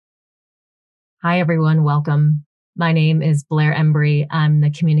Hi, everyone. Welcome. My name is Blair Embry. I'm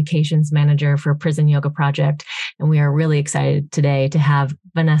the communications manager for Prison Yoga Project, and we are really excited today to have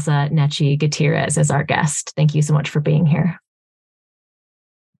Vanessa Nechi Gutierrez as our guest. Thank you so much for being here.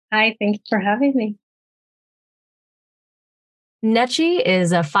 Hi, thank you for having me. Nechi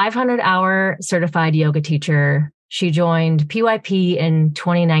is a 500-hour certified yoga teacher. She joined PYP in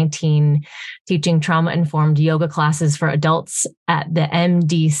 2019, teaching trauma-informed yoga classes for adults at the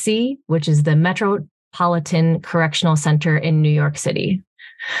MDC, which is the Metropolitan Correctional Center in New York City.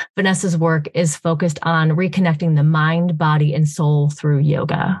 Vanessa's work is focused on reconnecting the mind, body, and soul through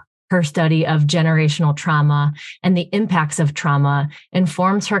yoga. Her study of generational trauma and the impacts of trauma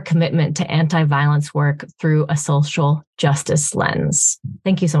informs her commitment to anti-violence work through a social justice lens.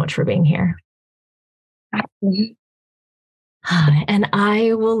 Thank you so much for being here. And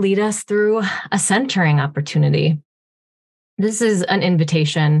I will lead us through a centering opportunity. This is an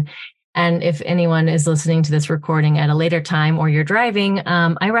invitation. And if anyone is listening to this recording at a later time or you're driving,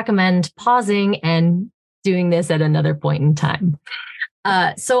 I recommend pausing and doing this at another point in time.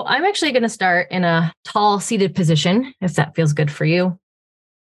 So I'm actually going to start in a tall seated position, if that feels good for you.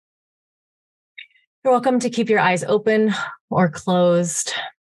 You're welcome to keep your eyes open or closed.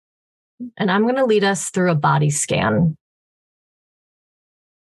 And I'm going to lead us through a body scan.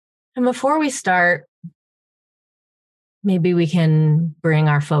 And before we start, maybe we can bring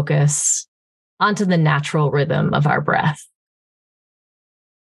our focus onto the natural rhythm of our breath.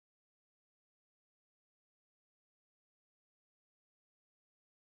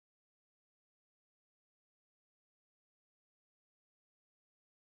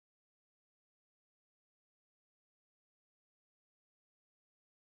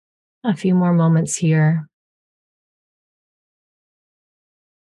 A few more moments here.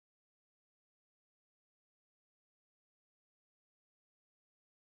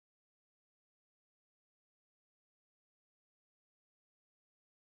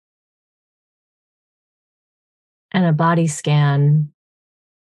 And a body scan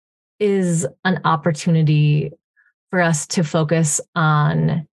is an opportunity for us to focus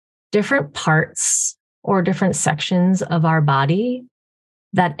on different parts or different sections of our body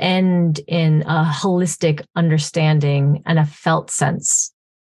that end in a holistic understanding and a felt sense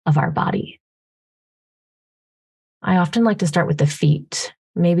of our body. I often like to start with the feet.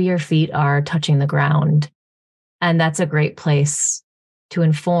 Maybe your feet are touching the ground, and that's a great place to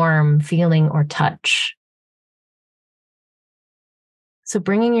inform feeling or touch. So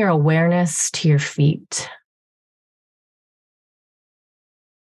bringing your awareness to your feet.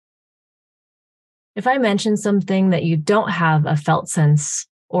 If I mention something that you don't have a felt sense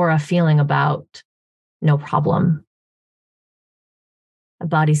or a feeling about, no problem. A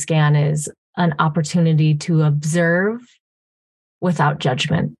body scan is an opportunity to observe without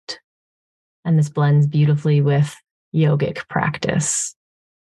judgment. And this blends beautifully with yogic practice.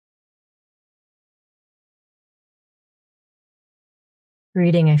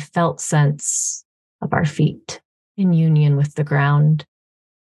 Creating a felt sense of our feet in union with the ground.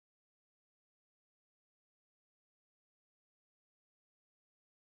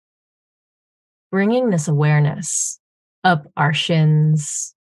 Bringing this awareness up our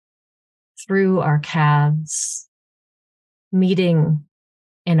shins, through our calves, meeting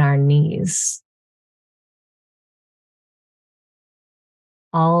in our knees.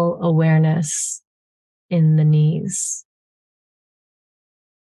 All awareness in the knees.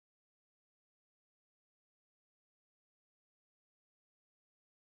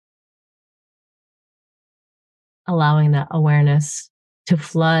 Allowing that awareness to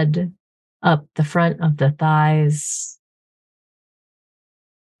flood up the front of the thighs,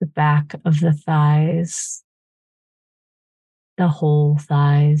 the back of the thighs, the whole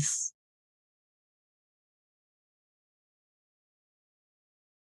thighs.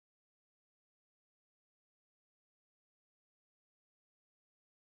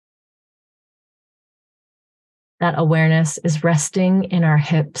 That awareness is resting in our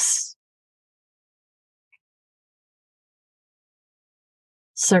hips,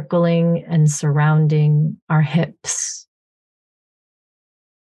 circling and surrounding our hips.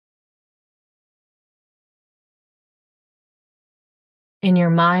 In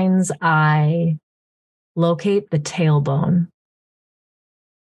your mind's eye, locate the tailbone.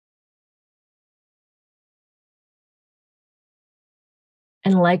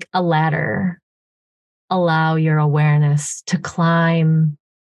 And like a ladder, allow your awareness to climb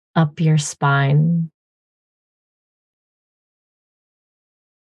up your spine.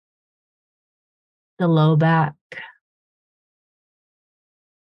 The low back,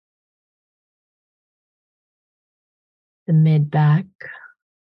 the mid back,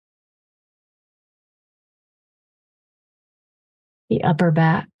 the upper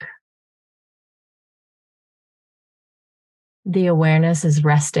back. The awareness is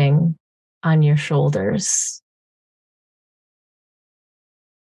resting on your shoulders.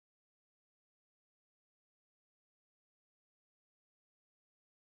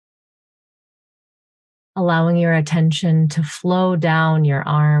 Allowing your attention to flow down your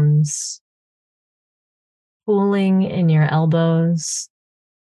arms, pooling in your elbows,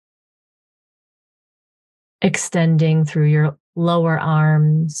 extending through your lower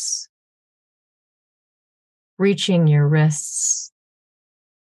arms, reaching your wrists,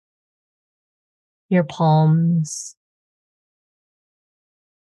 your palms,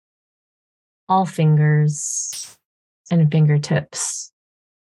 all fingers and fingertips.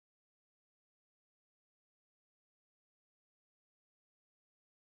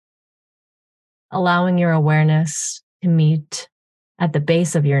 Allowing your awareness to meet at the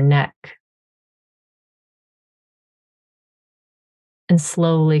base of your neck and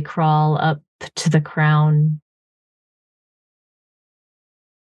slowly crawl up to the crown,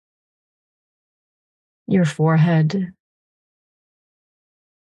 your forehead,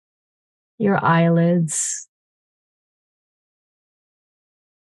 your eyelids,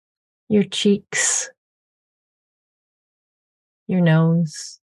 your cheeks, your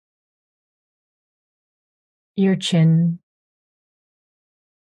nose, your chin,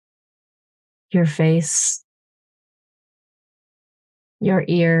 your face, your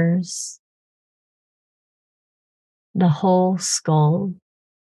ears, the whole skull.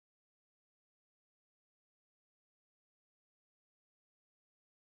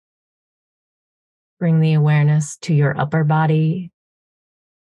 Bring the awareness to your upper body,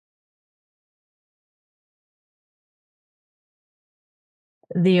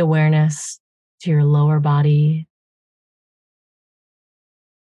 the awareness to your lower body,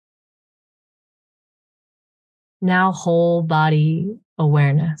 now whole body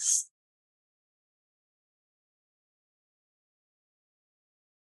awareness.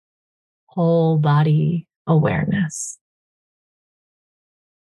 Whole body awareness.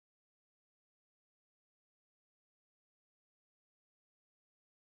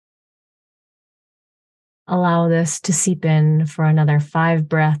 Allow this to seep in for another 5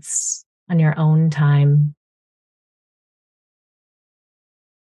 breaths on your own time.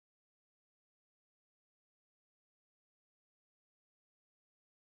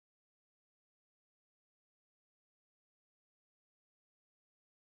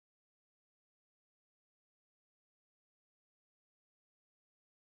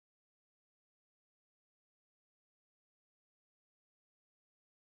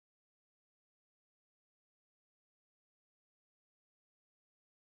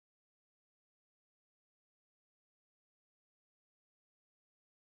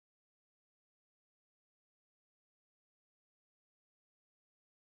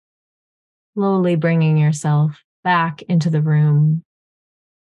 Slowly bringing yourself back into the room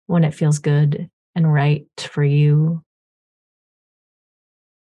when it feels good and right for you.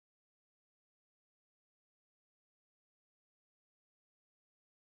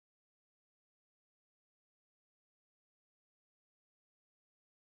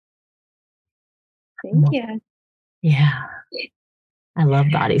 Thank you. Yeah. I love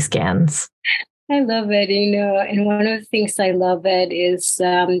body scans. I love it, and one of the things I love it is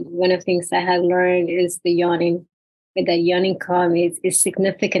one of the things I had learned is the yawning. With that yawning calm is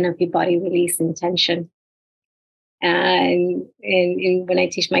significant of your body releasing tension. And when I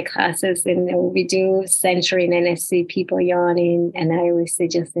teach my classes and we do centering and I see people yawning and I always say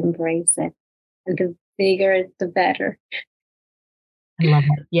just embrace it. And the bigger, the better. I love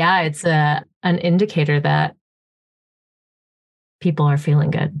it. Yeah, it's an indicator that people are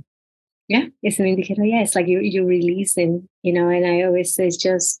feeling good. Yeah, it's an indicator. Yeah, it's like you're releasing, and I always say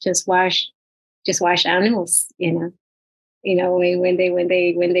just wash animals, when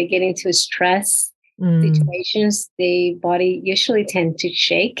they get into stress situations, the body usually tend to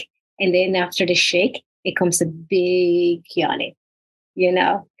shake. And then after the shake, it comes a big yawning,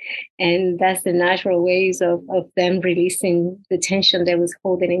 and that's the natural ways of them releasing the tension that was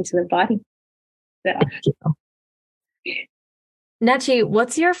holding into the body. So. Thank you. Nechi,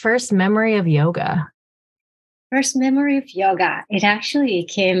 what's your first memory of yoga? First memory of yoga. It actually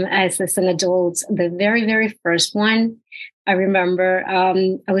came as an adult. The very, very first one, I remember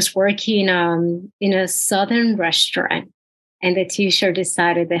I was working in a southern restaurant, and the teacher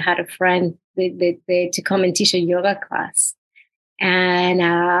decided they had a friend to come and teach a yoga class. And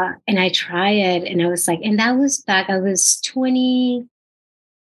I tried it, and I was like, and that was back, I was 20,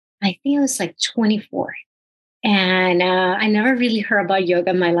 I think I was like 24. And I never really heard about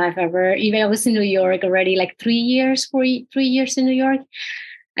yoga in my life ever. Even I was in New York already, like 3 years, 3 years in New York.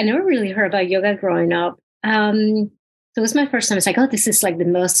 I never really heard about yoga growing up. So it was my first time. It's like, oh, this is like the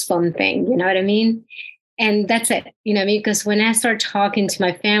most fun thing. You know what I mean? And that's it. You know what I mean? Because when I start talking to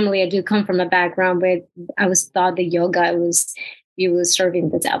my family, I do come from a background where I was taught that yoga was, you was serving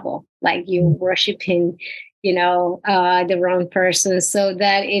the devil, like you worshiping, the wrong person. So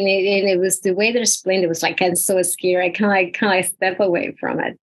that and it was the way they explained it was like, I'm so scared. I kind of step away from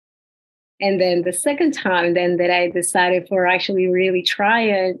it. And then the second time then that I decided for actually really try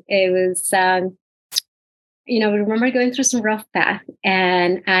it, it was, I remember going through some rough path,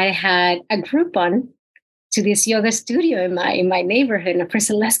 and I had a Groupon to this yoga studio in my neighborhood. And a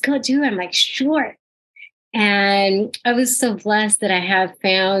person said, let's go do it. I'm like, sure. And I was so blessed that I have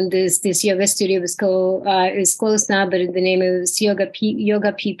found this yoga studio. It's closed now, but the name is Yoga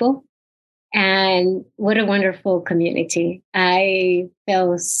People. And what a wonderful community. I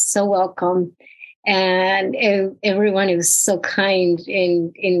felt so welcome. And everyone was so kind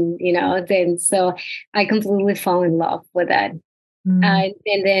then so I completely fall in love with that. And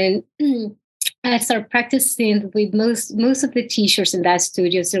then I started practicing with most of the teachers in that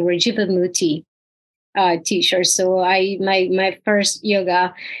studio. So were Jivamukti teachers. So my first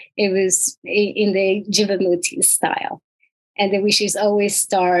yoga, it was in the Jivamukti style. And the which is always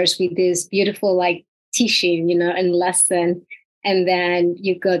starts with this beautiful like teaching, and lesson. And then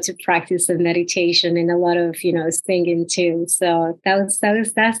you go to practice of meditation and a lot of, singing too. So that's how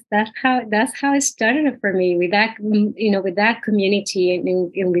it started for me with that, with that community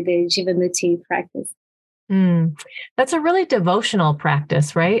and with the Jivamukti practice. That's a really devotional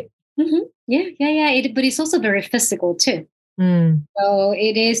practice, right? Mm-hmm. Yeah. But it's also very physical too. So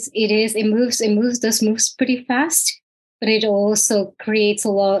it moves pretty fast, but it also creates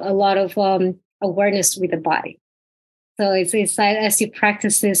a lot of awareness with the body. So it's like as you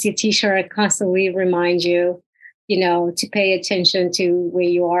practice this, your teacher constantly remind you, to pay attention to where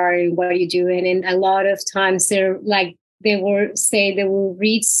you are and what you're doing. And a lot of times they will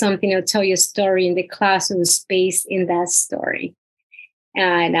read something or tell you a story in the class who was based in that story.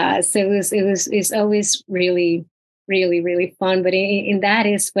 And so it's always really, really, really fun. But in that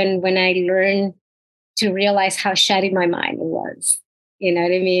is when I learned to realize how shattered my mind was. You know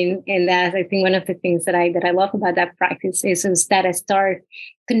what I mean? And that's, I think, one of the things that I love about that practice is that I start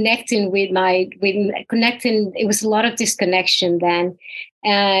connecting connecting. It was a lot of disconnection then.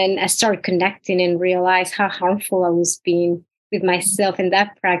 And I started connecting and realized how harmful I was being with myself. And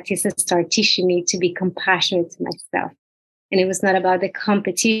that practice started teaching me to be compassionate to myself. And it was not about the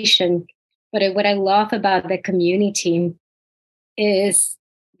competition, but what I love about the community is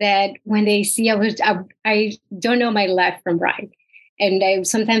that when they see I don't know my left from right. And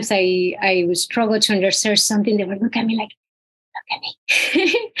sometimes I would struggle to understand something. They would look at me like, look at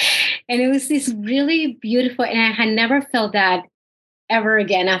me. And it was this really beautiful, and I had never felt that ever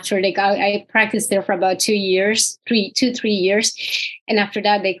again after I practiced there for about 2 years, 3 years. And after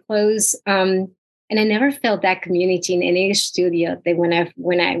that they closed. And I never felt that community in any studio that when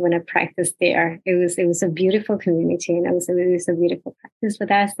I practiced there. It was a beautiful community, and it was a beautiful practice. But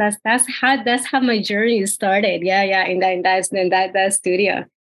that's how my journey started. Yeah, in that studio.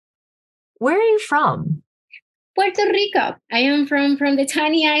 Where are you from? Puerto Rico. I am from the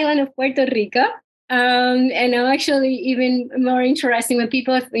tiny island of Puerto Rico. And I'm actually even more interesting when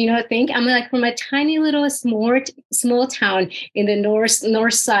people, think I'm like from a tiny little small town in the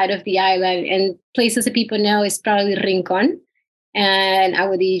north side of the island, and places that people know is probably Rincon and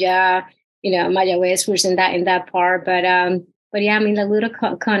Aguadilla, Mayagüez, who's in that part. But yeah, I'm in a little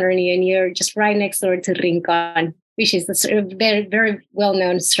colony, and you're just right next door to Rincon, which is a very, very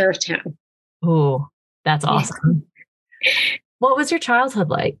well-known surf town. Oh, that's awesome. What was your childhood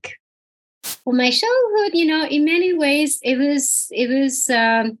like? Well, my childhood, in many ways, it was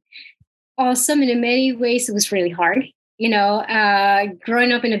awesome, and in many ways, it was really hard.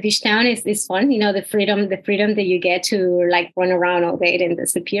 Growing up in a beach town is fun. The freedom that you get to like run around all day and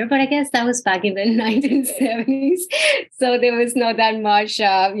disappear. But I guess that was back in the 1970s, so there was not that much.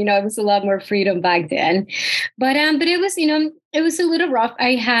 It was a lot more freedom back then. But it was, it was a little rough.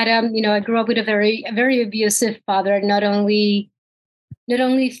 I had, I grew up with a very abusive father. Not only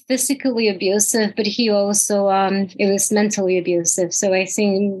physically abusive, but he also it was mentally abusive. So I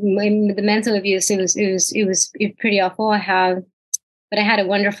think the mental abuse it was pretty awful. But I had a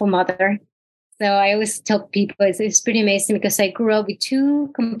wonderful mother. So I always tell people it's pretty amazing because I grew up with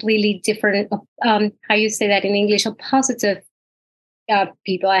two completely different how you say that in English, positive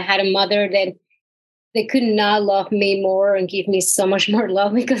people. I had a mother that they could not love me more and give me so much more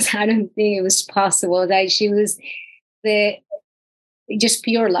love, because I don't think it was possible. That she was the just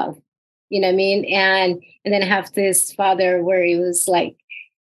pure love, you know what I mean? And then I have this father where he was like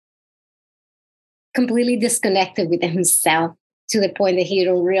completely disconnected with himself, to the point that he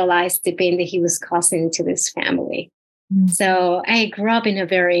didn't realize the pain that he was causing to this family. So I grew up in a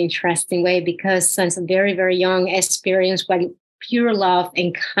very interesting way, because since a very, very young, I experienced what pure love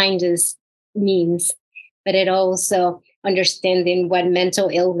and kindness means, but it also understanding what mental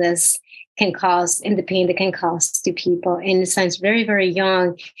illness can cause and the pain that can cause to people. And since very, very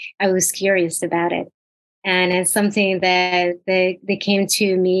young, I was curious about it. And it's something that came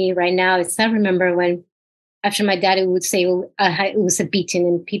to me right now. It's, I remember when, after my dad would say, it was a beating,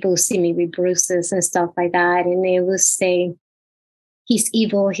 and people would see me with bruises and stuff like that. And they would say, he's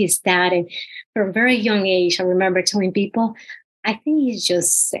evil, he's that. And from a very young age, I remember telling people, I think he's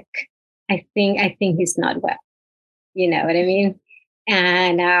just sick. I think he's not well. You know what I mean?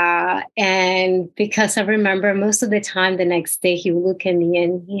 And because I remember most of the time the next day he would look at me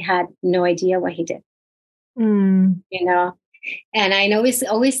and he had no idea what he did. You know? And I know it's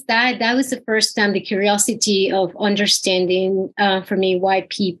always that was the first time, the curiosity of understanding for me why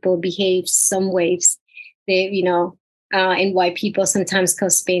people behave some ways, they, and why people sometimes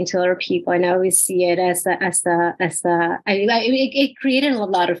cause pain to other people. And I always see it it created a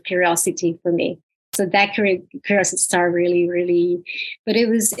lot of curiosity for me. So that curiosity started really, really, but it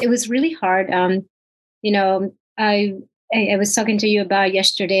was really hard. I was talking to you about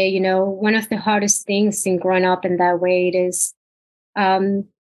yesterday, one of the hardest things in growing up in that way is, I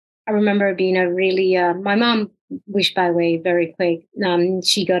remember being my mom wished by way very quick.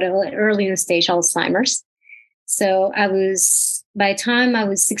 She got early in stage Alzheimer's. So by the time I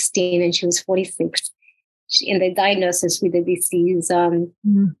was 16 and she was 46, and the diagnosis with the disease,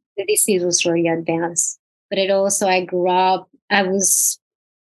 the disease was very advanced. But I grew up, I was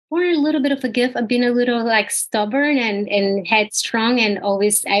born a little bit of a gift of being a little like stubborn and headstrong, and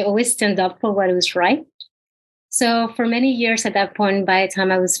I always stand up for what was right. So for many years at that point, by the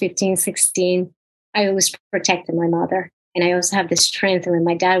time I was 15, 16, I always protected my mother. And I also have the strength. And when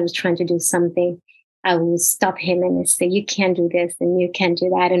my dad was trying to do something, I would stop him and say, you can't do this and you can't do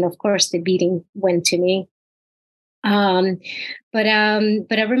that. And of course, the beating went to me. But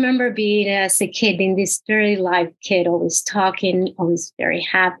I remember being, as a kid, being this very live kid, always talking, always very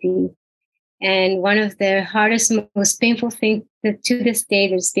happy. And one of the hardest, most painful things that to this day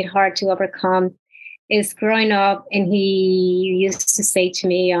that's been hard to overcome is growing up. And he used to say to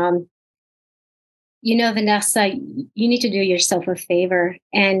me, Vanessa, you need to do yourself a favor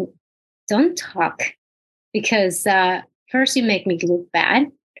and don't talk, because first you make me look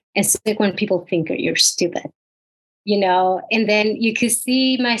bad, and second, people think you're stupid. And then you could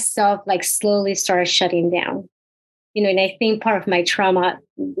see myself like slowly start shutting down, and I think part of my trauma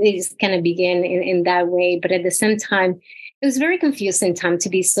is kind of begin in that way. But at the same time, it was very confusing time to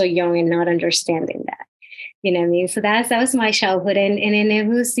be so young and not understanding that, you know what I mean? So that was my childhood. And it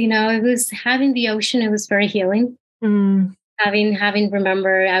was, it was having the ocean. It was very healing.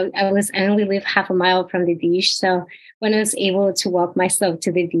 Remember, I only live half a mile from the beach. So when I was able to walk myself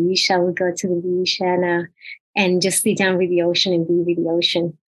to the beach, I would go to the beach and just sit down with the ocean and be with the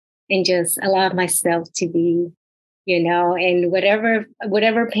ocean and just allow myself to be, and whatever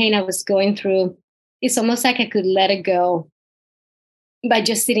pain I was going through, it's almost like I could let it go by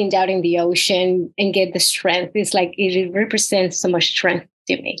just sitting down in the ocean and get the strength. It's like it represents so much strength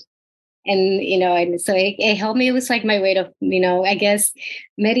to me. And, and so it helped me. It was like my way of, I guess,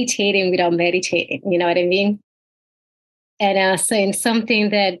 meditating without meditating, you know what I mean? And so in something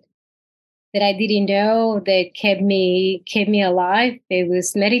that I didn't know that kept me alive, it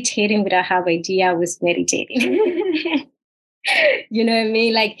was meditating without having idea I was meditating. You know what I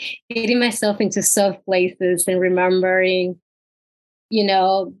mean? Like getting myself into soft places and remembering,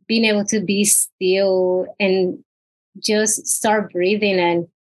 being able to be still and just start breathing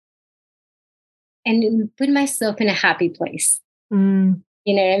and put myself in a happy place. You know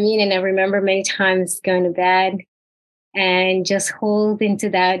what I mean? And I remember many times going to bed and just hold into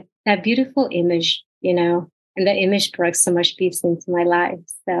that beautiful image, and that image brought so much peace into my life.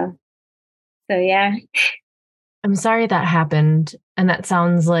 So yeah. I'm sorry that happened. And that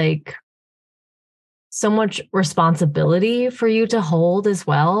sounds like so much responsibility for you to hold as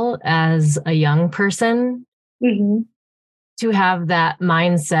well as a young person. To have that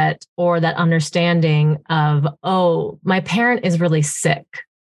mindset or that understanding of, oh, my parent is really sick,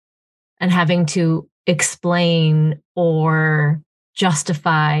 and having to explain or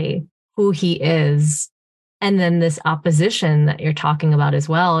justify who he is. And then this opposition that you're talking about as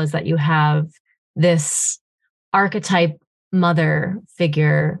well is that you have this archetype mother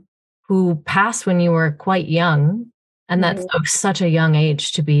figure who passed when you were quite young. And that's such a young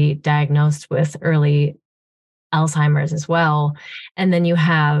age to be diagnosed with early Alzheimer's as well. And then you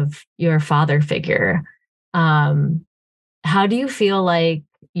have your father figure. How do you feel like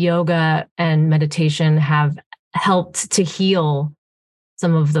yoga and meditation have helped to heal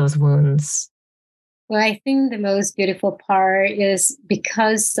some of those wounds? Well, I think the most beautiful part is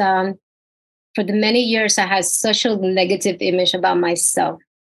because for the many years I had such a negative image about myself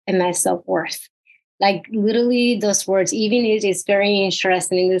and my self-worth. Like literally those words, even it is very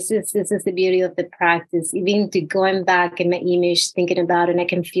interesting. This is the beauty of the practice. Even to going back in my image, thinking about it, and I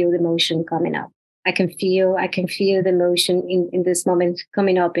can feel the emotion coming up. I can feel the emotion in this moment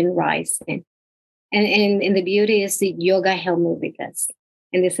coming up and rising. And the beauty is that yoga helped me with this.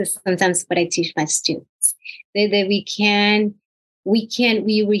 And this is sometimes what I teach my students. That we heal.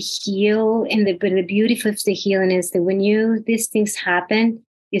 And the beauty of the healing is that when these things happen,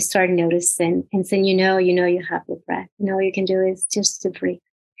 you start noticing, and then you have your breath. All you can do is just to breathe.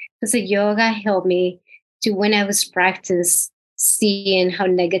 So yoga helped me to, when I was practice, seeing how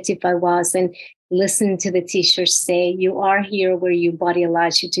negative I was and listen to the teachers say, you are here where your body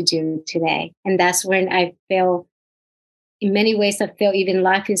allows you to do today. And that's when I felt, in many ways, I feel even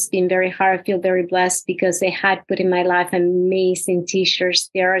life has been very hard. I feel very blessed because they had put in my life amazing teachers.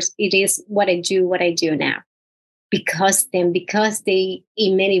 It is what I do now. Because they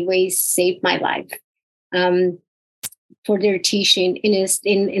in many ways saved my life for their teaching. And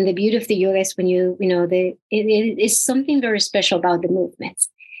in the beauty of the yoga is when it is something very special about the movements.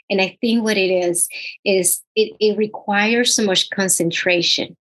 And I think what it is it requires so much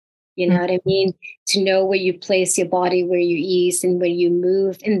concentration. You know what I mean? To know where you place your body, where you ease, and where you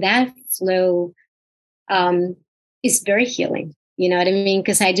move, and that flow is very healing. You know what I mean?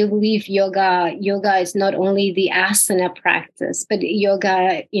 Because I do believe yoga is not only the asana practice, but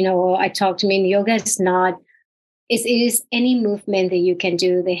yoga, I talk to me, yoga is not, it is any movement that you can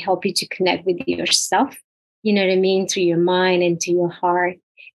do. They help you to connect with yourself, you know what I mean? Through your mind and to your heart.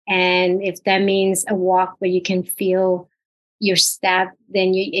 And if that means a walk where you can feel your step,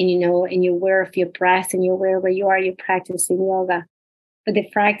 then you're aware of your breath and you're aware where you are, you're practicing yoga. But the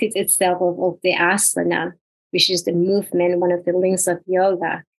practice itself of the asana, which is the movement, one of the links of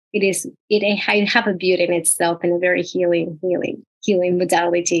yoga, it have a beauty in itself and a very healing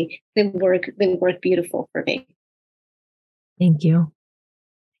modality that work beautiful for me. Thank you.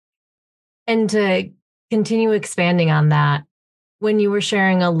 And to continue expanding on that, when you were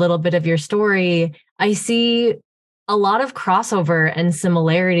sharing a little bit of your story, I see a lot of crossover and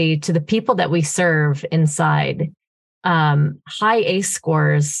similarity to the people that we serve inside. High ACE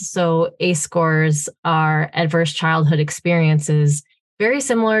scores. So ACE scores are adverse childhood experiences, very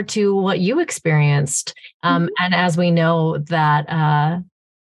similar to what you experienced. And as we know that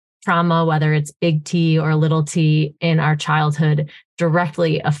trauma, whether it's big T or little t in our childhood,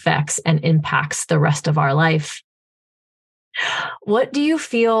 directly affects and impacts the rest of our life. What do you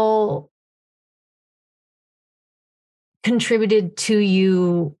feel contributed to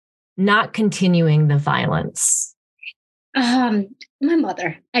you not continuing the violence? My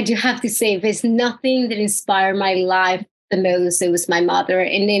mother. I do have to say, if there's nothing that inspired my life the most, it was my mother.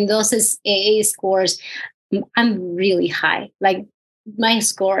 And in those AA scores, I'm really high. Like my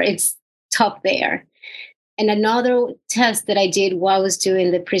score, it's top there. And another test that I did while I was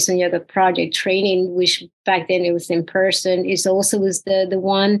doing the prison yoga project training, which back then it was in person, is also was the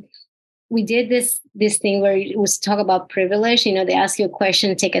one we did this thing where it was talk about privilege. They ask you a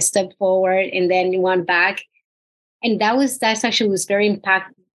question, take a step forward, and then you went back. And that actually was very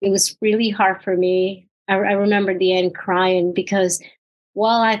impactful. It was really hard for me. I remember the end crying because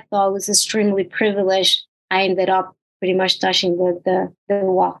while I thought I was extremely privileged, I ended up pretty much touching the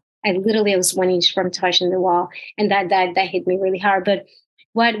wall. I was 1 inch from touching the wall, and that hit me really hard. But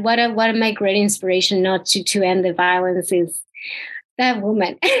what my great inspiration not to end the violence is that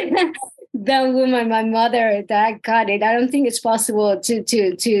woman. That woman, my mother, that got it. I don't think it's possible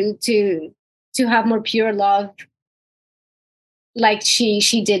to have more pure love like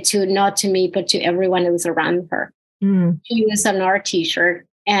she did to, not to me, but to everyone who was around her. She was an art teacher.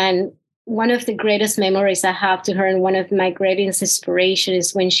 And one of the greatest memories I have to her, and one of my greatest inspirations,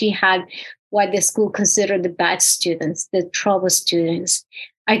 is when she had what the school considered the bad students, the trouble students.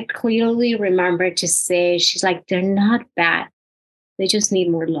 I clearly remember to say, she's like, they're not bad. They just need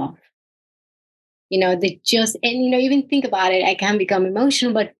more love. Even think about it, I can become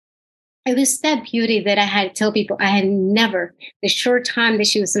emotional, but it was that beauty that I had to tell people I had never, the short time that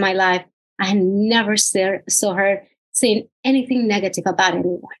she was in my life, I had never saw her saying anything negative about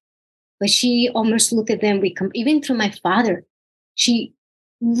anyone. but she almost looked at them with, even through my father, she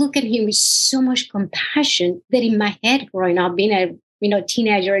looked at him with so much compassion that in my head growing up, being a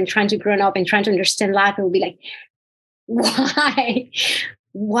teenager and trying to grow up and trying to understand life, it would be like,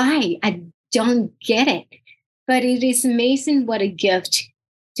 why? I don't get it. But it is amazing what a gift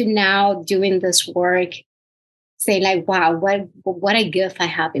to now doing this work, say like, wow, what a gift I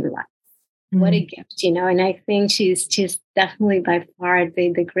have in life. What a gift, and I think she's definitely by far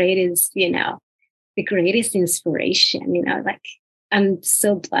the greatest, the greatest inspiration, like I'm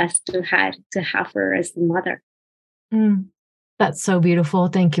so blessed to have her as a mother. That's so beautiful.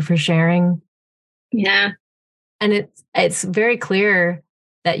 Thank you for sharing. Yeah. And it's very clear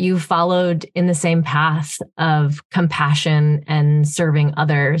that you followed in the same path of compassion and serving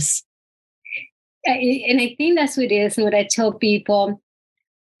others. And I think that's what it is. And what I tell people,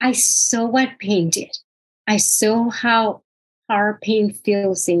 I saw what pain did. I saw how hard pain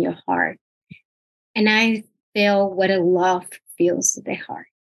feels in your heart. And I feel what a love feels in the heart.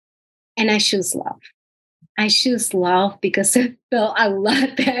 And I choose love. I choose love because it felt a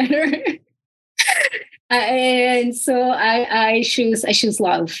lot better. And so I choose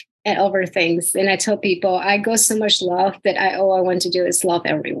love over things. And I tell people I got so much love that all I want to do is love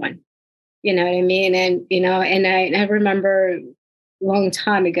everyone. You know what I mean? And, and I remember a long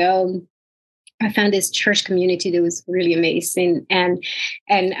time ago, I found this church community that was really amazing. And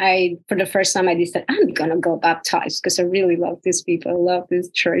I, for the first time, I decided I'm going to go baptized because I really love these people. I love this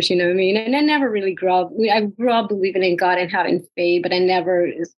church, you know what I mean? And I never really grew up. I grew up believing in God and having faith, but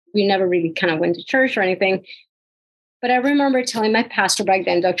we never really kind of went to church or anything. But I remember telling my pastor back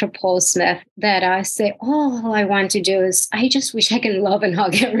then, Dr. Paul Smith, that I said, all I want to do is, I just wish I can love and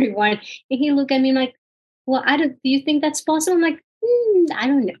hug everyone. And he looked at me like, well, do you think that's possible? I'm like, I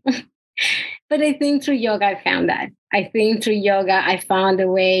don't know. But I think through yoga, I found that. I think through yoga, I found a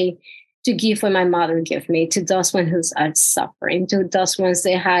way to give what my mother gave me, to those ones who are suffering, to those ones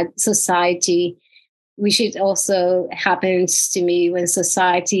that had society, which it also happens to me when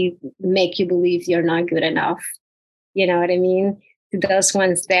society make you believe you're not good enough. You know what I mean? To those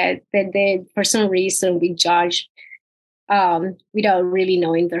ones that they, for some reason, we judge without really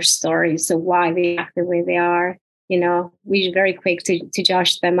knowing their stories, so why they act the way they are. We're very quick to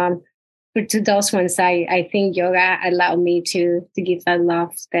judge them. But to those ones, I think yoga allowed me to give that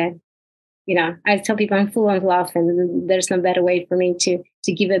love that, I tell people I'm full of love and there's no better way for me to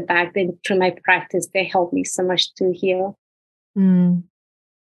give it back than through my practice. They help me so much to heal. And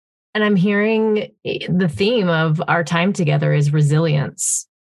I'm hearing the theme of our time together is resilience.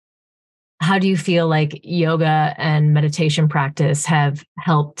 How do you feel like yoga and meditation practice have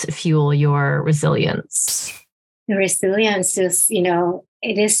helped fuel your resilience? The resilience is,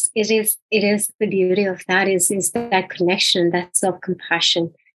 it is the beauty of that is that connection, that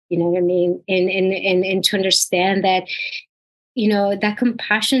self-compassion, you know what I mean? And to understand that, that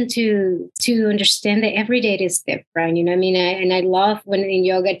compassion to understand that every day it is different, you know what I mean? And I love when in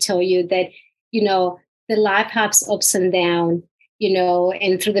yoga I tell you that, the life has ups and downs,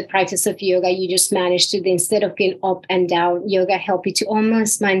 and through the practice of yoga, you just manage to, instead of being up and down, yoga help you to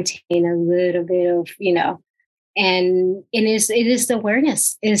almost maintain a little bit of, and it is the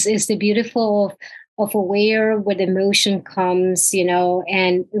awareness is the beautiful of aware where the emotion comes,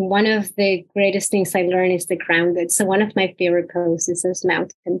 and one of the greatest things I learned is the grounded. So one of my favorite poses is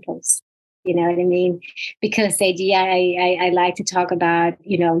mountain pose. You know what I mean? Because the idea I like to talk about,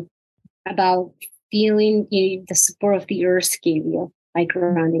 about feeling the support of the earth give you by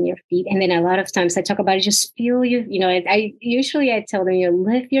grounding your feet. And then a lot of times I talk about it, just feel you, I usually tell them,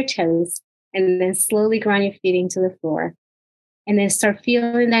 lift your toes and then slowly ground your feet into the floor. And then start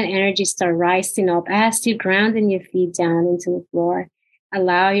feeling that energy start rising up as you grounding your feet down into the floor.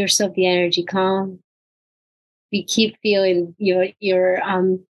 Allow yourself the energy calm. We keep feeling your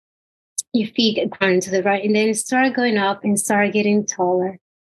feet grounding to the right. And then start going up and start getting taller.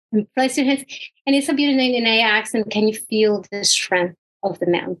 And place your hands. And it's a beautiful thing. And I ask them, can you feel the strength of the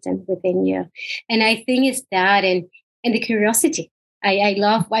mountain within you? And I think it's that and the curiosity. I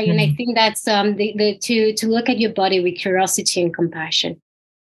love why, and I think that's to look at your body with curiosity and compassion,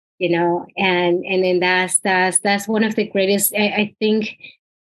 and then that's one of the greatest. I think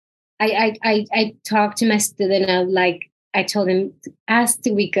I talk to my student I told them as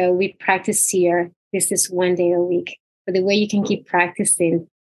we go, we practice here. This is 1 day a week, but the way you can keep practicing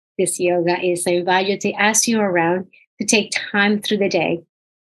this yoga is I invite you to ask you around to take time through the day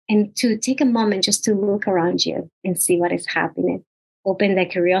and to take a moment just to look around you and see what is happening. Open that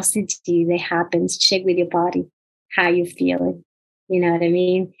curiosity that happens. Check with your body how you feeling. You know what I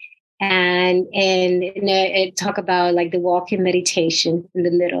mean? and talk about like the walking meditation in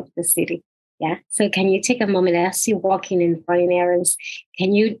the middle of the city. Yeah. So can you take a moment as you're walking and running errands?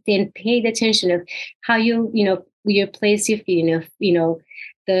 Can you then pay the attention of how you place your feet,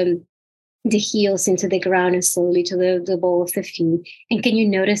 the heels into the ground and slowly to the ball of the feet. And can you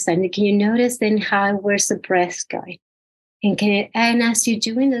notice that? And can you notice then where's the breath going? And as you're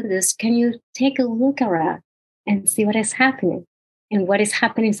doing this, can you take a look around and see what is happening and what is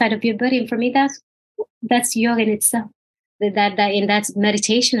happening inside of your body? And for me, that's yoga in itself. That's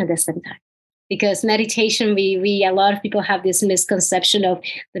meditation at the same time. Because meditation, we a lot of people have this misconception of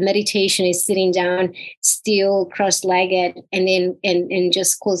the meditation is sitting down, still, cross-legged, and then and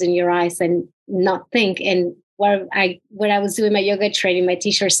just closing your eyes and not think. And when I was doing my yoga training, my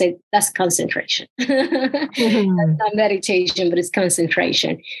teacher said that's concentration. That's not meditation, but it's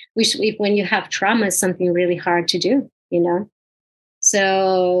concentration. Which, when you have trauma, is something really hard to do.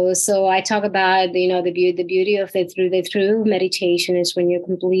 So I talk about the beauty of the through meditation is when you're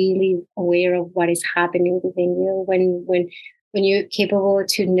completely aware of what is happening within you, when you're capable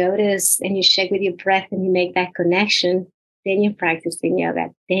to notice and you check with your breath and you make that connection, then you're practicing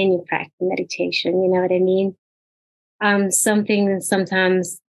yoga, then you practice meditation. You know what I mean? Something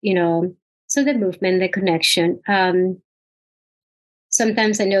sometimes, so the movement, the connection.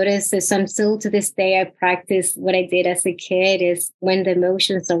 Sometimes I notice that still to this day, I practice what I did as a kid is when the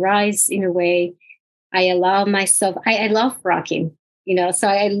emotions arise in a way, I allow myself, I love rocking, so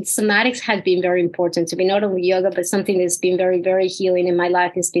somatics has been very important to me, not only yoga, but something that's been very, very healing in my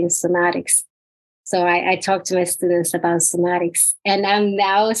life has been somatics. So I talk to my students about somatics, and I'm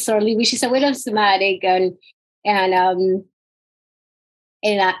now sorely wishing away of somatic and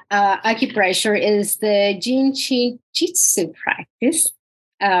acupressure is the Jin-Jitsu practice,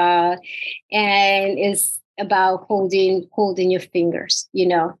 and is about holding your fingers, and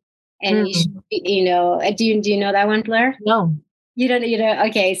do you know that one, Blair? No. You don't.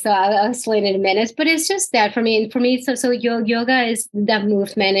 Okay, so I'll explain in a minute. But it's just that for me, so yoga is that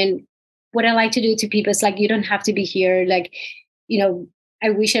movement, and what I like to do to people is like you don't have to be here, like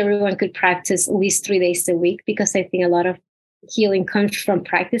I wish everyone could practice at least 3 days a week, because I think a lot of healing comes from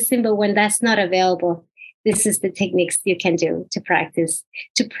practicing. But when that's not available, this is the techniques you can do to practice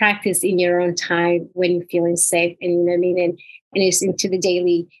in your own time when you're feeling safe, and and it's into the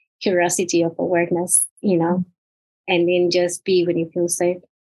daily curiosity of awareness, and then just be when you feel safe.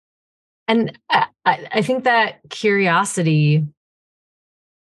 And I think that curiosity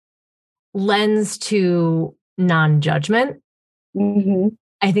lends to non-judgment. Mm-hmm.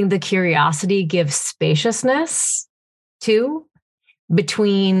 I think the curiosity gives spaciousness too,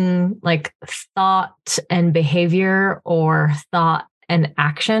 between like thought and behavior or thought and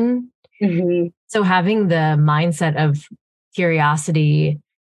action. Mm-hmm. So having the mindset of curiosity,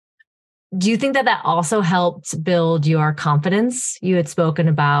 do you think that also helped build your confidence? You had spoken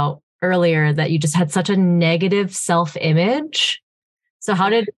about earlier that you just had such a negative self-image. So how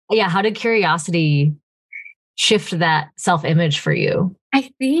did curiosity shift that self-image for you? I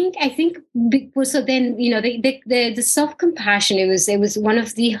think so then, the self-compassion, it was one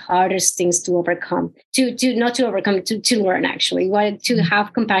of the hardest things to overcome, to not to overcome, to learn, actually, to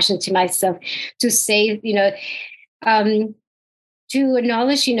have compassion to myself, to say, to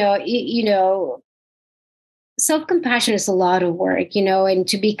acknowledge, self-compassion is a lot of work, and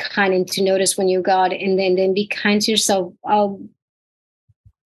to be kind and to notice when you got, and then be kind to yourself. How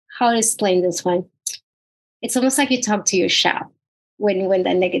to explain this one? It's almost like you talk to your shadow when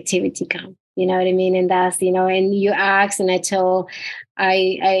that negativity comes. You know what I mean? And that's, and you ask, and I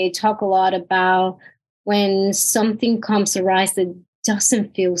talk a lot about when something arise that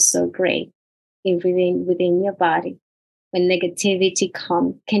doesn't feel so great within your body. When negativity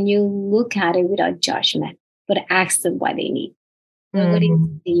comes, can you look at it without judgment, but ask them what they need? What do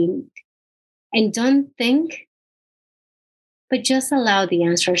you need? And don't think, but just allow the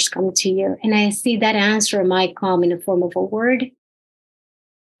answers come to you. And I see that answer might come in the form of a word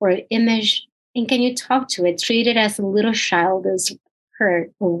or an image. And can you talk to it? Treat it as a little child is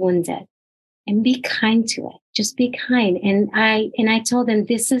hurt or wounded, and be kind to it. Just be kind. And I told them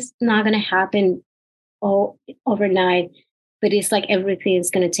this is not going to happen overnight, but it's like everything is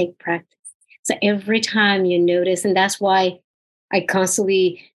going to take practice. So every time you notice, and that's why I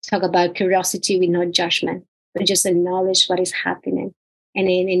constantly talk about curiosity with no judgment, but just acknowledge what is happening,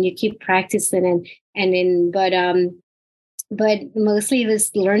 and you keep practicing, but mostly it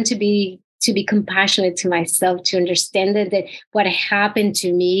was learn to be compassionate to myself, to understand that what happened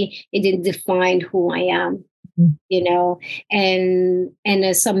to me, it didn't define who I am, and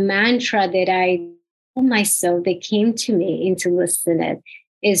as a mantra that I told myself that came to me into listening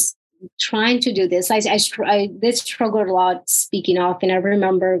is trying to do this. I did struggle a lot speaking off. And I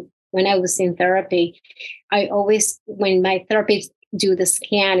remember when I was in therapy, I always, when my therapist do the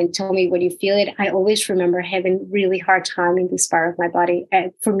scan and tell me what you feel it, I always remember having really hard time in this part of my body.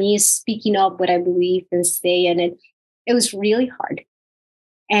 For me, speaking up what I believe and say, and it was really hard.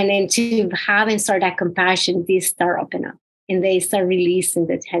 And then to have and start that compassion, they start opening up and they start releasing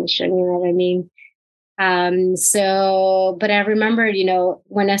the tension. You know what I mean? But I remember,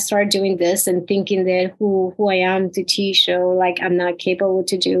 when I started doing this and thinking that who I am to teach, or like I'm not capable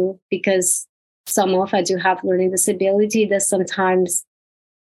to do, because I do have learning disability, that sometimes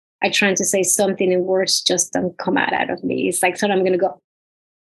I try to say something and words just don't come out of me. It's like, so I'm going to go.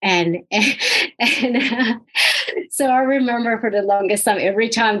 So I remember for the longest time, every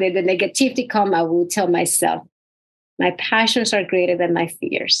time that the negativity come, I will tell myself, my passions are greater than my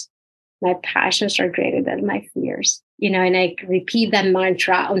fears. My passions are greater than my fears, and I repeat that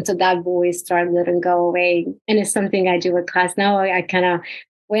mantra until that voice starts letting go away. And it's something I do with class now. I kind of,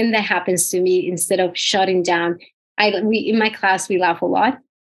 when that happens to me, instead of shutting down, in my class, we laugh a lot.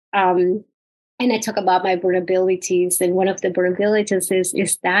 And I talk about my vulnerabilities. And one of the vulnerabilities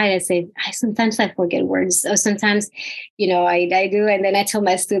is that I say, sometimes I forget words. Or sometimes, I do. And then I tell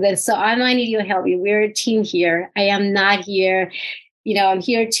my students, so I might need your help. We're a team here. I am not here. I'm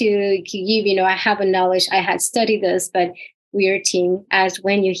here to give, I have a knowledge. I had studied this, but we're a team. As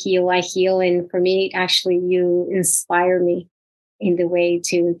when you heal, I heal. And for me, actually, you inspire me in the way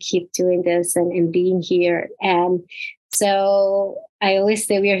to keep doing this and being here. And so I always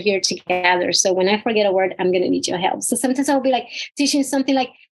say we are here together. So when I forget a word, I'm going to need your help. So sometimes I'll be like teaching something like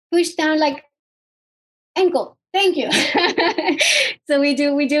push down, like ankle. Thank you. So we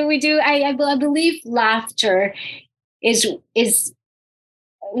do. I believe laughter is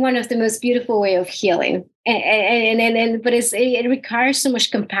one of the most beautiful way of healing. But it requires so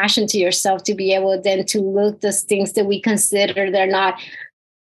much compassion to yourself to be able then to look those things that we consider they're not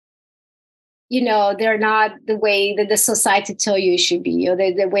the way that the society tell you it should be, or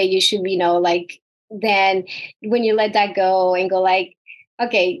the way you should be, like, then when you let that go and go like,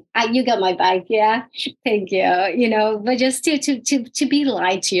 okay, you got my back. Yeah. Thank you. But just to be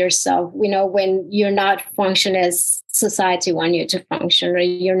light to yourself, when you're not function as society want you to function, or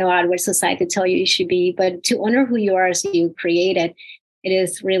you're not what society tell you should be, but to honor who you are as you created, it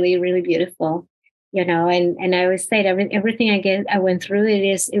is really, really beautiful. And I always say that everything I went through,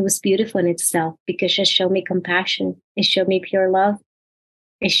 it was beautiful in itself, because it showed me compassion. It showed me pure love.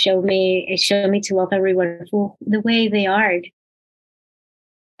 It showed me to love everyone for the way they are.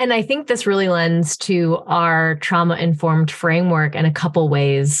 And I think this really lends to our trauma-informed framework in a couple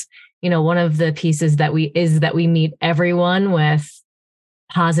ways. One of the pieces that we meet everyone with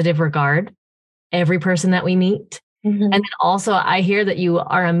positive regard, every person that we meet. Mm-hmm. And then also I hear that you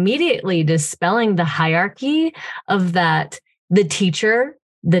are immediately dispelling the hierarchy of that the teacher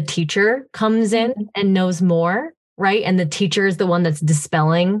comes in mm-hmm. and knows more, right? And the teacher is the one that's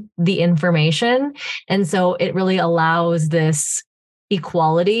dispelling the information. And so it really allows this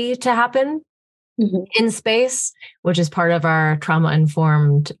equality to happen mm-hmm. in space, which is part of our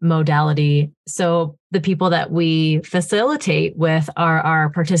trauma-informed modality. So the people that we facilitate with are our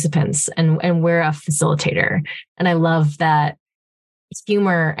participants, and we're a facilitator. And I love that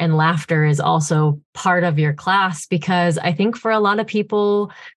humor and laughter is also part of your class, because I think for a lot of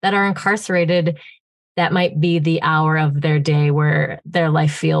people that are incarcerated, that might be the hour of their day where their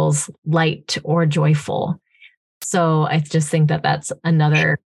life feels light or joyful. So I just think that that's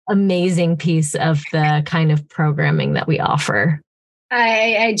another amazing piece of the kind of programming that we offer.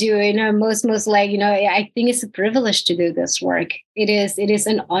 I do. Most like, I think it's a privilege to do this work. It is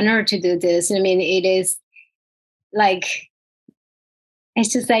an honor to do this. I mean, it is like,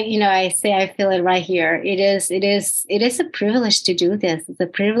 it's just like, I say, I feel it right here. It is a privilege to do this. It's a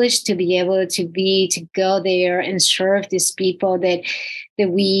privilege to be able to go there and serve these people that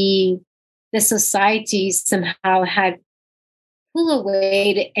the society somehow had pull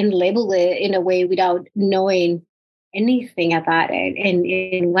away and label it in a way without knowing anything about it.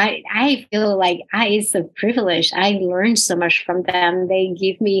 And what I feel like it's a privilege. I learned so much from them. They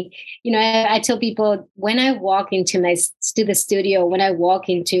give me, I tell people when I walk into the studio, when I walk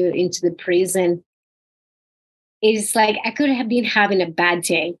into the prison, it's like I could have been having a bad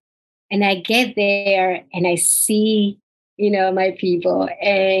day. And I get there and I see, my people,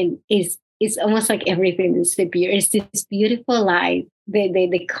 and it's almost like everything disappears. It's this beautiful light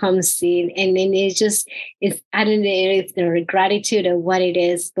that comes in, and then I don't know if they're gratitude or what it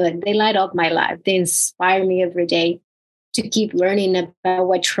is, but they light up my life. They inspire me every day to keep learning about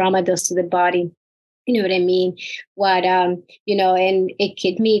what trauma does to the body, You know what I mean? What, and it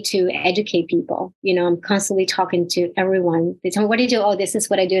kid me to educate people. I'm constantly talking to everyone. They tell me, what do you do? Oh, this is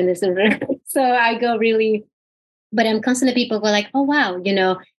what I do. And this is so I go really, but I'm constantly people go like, oh, wow,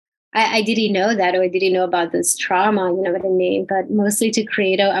 I didn't know that, or I didn't know about this trauma, you know what I mean? But mostly to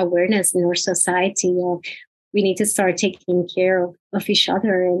create awareness in our society. We need to start taking care of each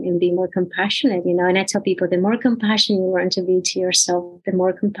other and be more compassionate, And I tell people, the more compassion you learn to be to yourself, the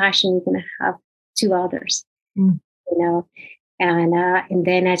more compassion you're going to have to others, mm. And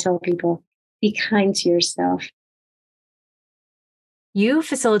then I tell people, be kind to yourself. You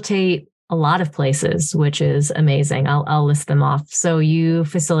facilitate a lot of places, which is amazing. I'll list them off. So you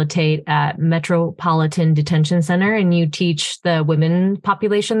facilitate at Metropolitan Detention Center, and you teach the women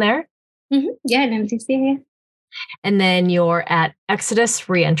population there? Mm-hmm. Yeah, in MTC, yeah. And then you're at Exodus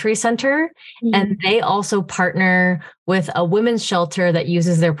Reentry Center, and they also partner with a women's shelter that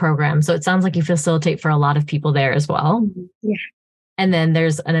uses their program. So it sounds like you facilitate for a lot of people there as well. Yeah. And then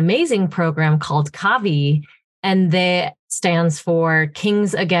there's an amazing program called CAVI, and that stands for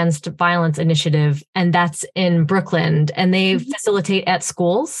Kings Against Violence Initiative, and that's in Brooklyn, and they facilitate at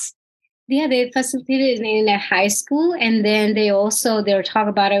schools. Yeah, they facilitated in a high school, and then they're talking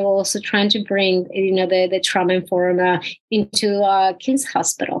about it, also trying to bring the trauma informed into King's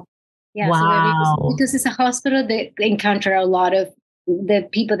Hospital. Yeah, wow. So because it's a hospital, they encounter a lot of the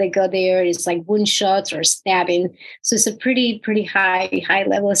people that go there is like wound shots or stabbing. So it's a pretty high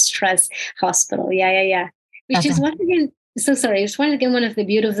level of stress hospital. Yeah. Which is once again. So sorry, it's once again one of the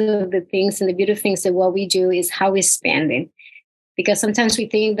beautiful things, and the beautiful things that what we do is how we expanding. Because sometimes we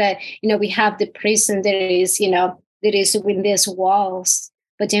think that, we have the prison that is within these walls,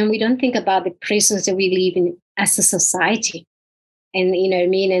 but then we don't think about the prisons that we live in as a society. And, you know what I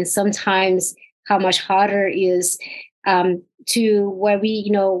mean? And sometimes how much harder is to where we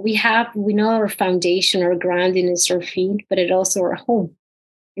know our foundation, our grounding is our feet, but it also our home.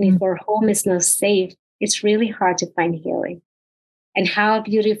 And if our home is not safe, it's really hard to find healing. And how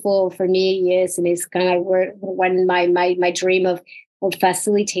beautiful for me is, and it's kind of when my dream of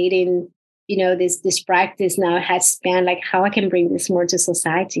facilitating, this practice now has spanned like how I can bring this more to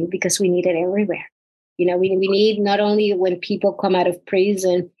society, because we need it everywhere. We need not only when people come out of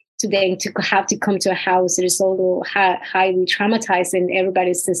prison to have to come to a house that is all highly traumatized and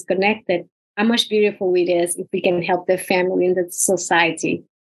everybody's disconnected. How much beautiful it is if we can help the family and the society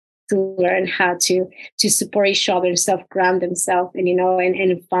to learn how to support each other and self-ground themselves,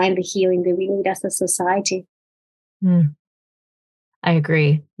 and find the healing that we need as a society. I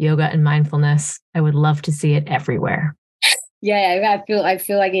agree. Yoga and mindfulness. I would love to see it everywhere. Yeah, I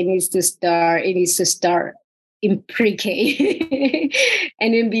feel like it needs to start in pre-K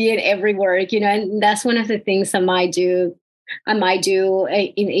and then be in every work, and that's one of the things I might do in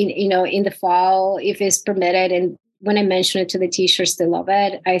the fall if it's permitted. And when I mention it to the teachers, they love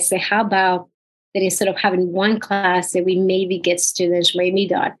it. I say, how about that instead of having one class that we maybe get students, maybe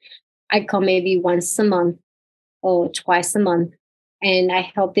not, I come maybe once a month or twice a month, and I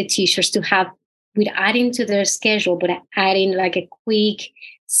help the teachers to have, with adding to their schedule, but adding like a quick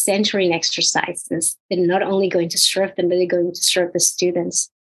centering exercises that are not only going to serve them, but they're going to serve the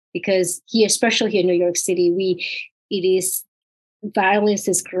students. Because here, especially here in New York City, violence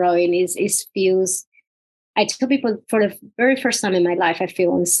is growing. It feels, I tell people for the very first time in my life, I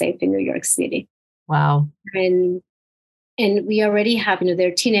feel unsafe in New York City. Wow. And we already have,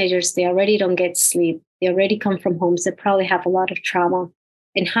 they're teenagers. They already don't get sleep. They already come from homes that probably have a lot of trauma.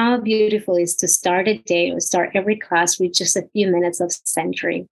 And how beautiful it is to start a day or start every class with just a few minutes of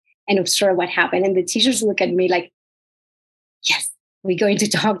centering and observe what happened. And the teachers look at me like, yes, we're going to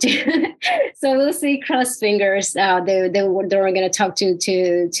talk to. So we'll see, cross fingers. They're going to talk to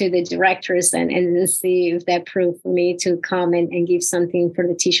the directors and see if they approve for me to come and give something for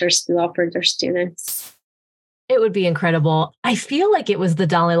the teachers to offer their students. It would be incredible. I feel like it was the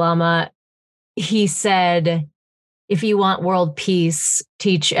Dalai Lama. He said, if you want world peace,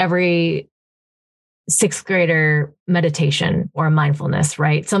 teach every sixth grader meditation or mindfulness,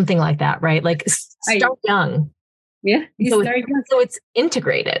 right? Something like that, right? Like start young. Yeah. So it's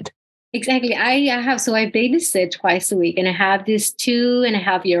integrated. Exactly. I babysit twice a week, and I have this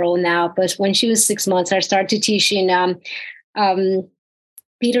 2.5-year-old now. But when she was 6 months, I started teaching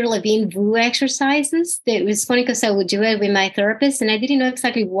Peter Levine Wu exercises. It was funny because I would do it with my therapist, and I didn't know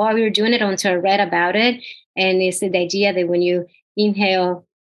exactly why we were doing it until I read about it. And it's the idea that when you inhale,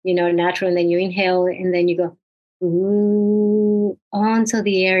 natural, and then you inhale, and then you go, ooh, until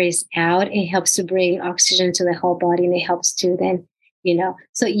the air is out. It helps to bring oxygen to the whole body, and it helps to then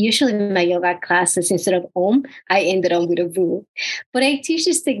So usually in my yoga classes, instead of Om, I ended up with a Vu. But I teach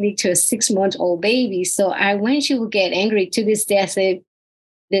this technique to a 6-month-old baby. So when she would get angry, to this day, I say,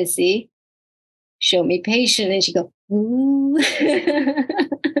 Lizzie, show me patience. And she go, ooh.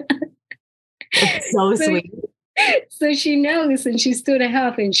 It's so so, sweet. so she knows, and she's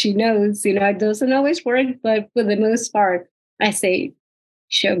 2.5, and she knows, it doesn't always work, but for the most part, I say,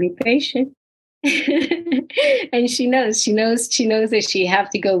 show me patience. And she knows that she have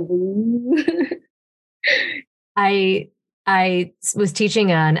to go, woo. I was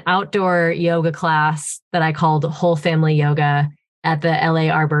teaching an outdoor yoga class that I called Whole Family Yoga at the LA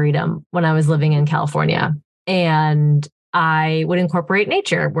Arboretum when I was living in California. And I would incorporate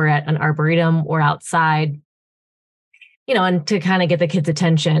nature. We're at an arboretum, we're outside, and to kind of get the kids'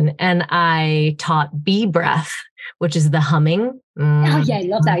 attention. And I taught bee breath, which is the humming. Oh, yeah, I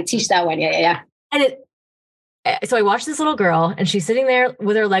love that. I teach that one. Yeah. And so I watched this little girl, and she's sitting there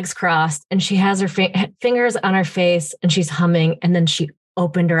with her legs crossed, and she has her fingers on her face, and she's humming. And then she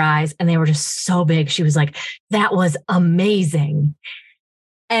opened her eyes, and they were just so big. She was like, that was amazing.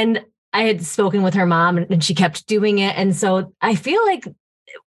 And I had spoken with her mom, and she kept doing it. And so I feel like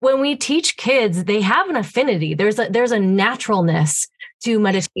when we teach kids, they have an affinity. There's a naturalness to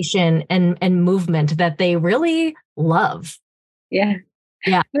meditation and movement that they really love. Yeah.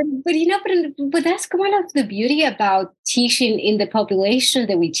 Yeah. But that's one of the beauty about teaching in the population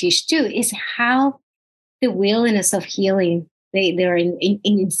that we teach too, is how the willingness of healing they're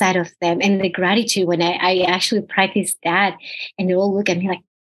inside of them, and the gratitude when I actually practice that, and they all look at me like,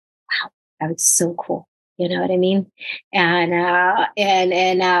 wow, that was so cool. You know what I mean? And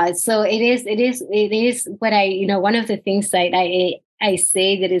so it is what one of the things that I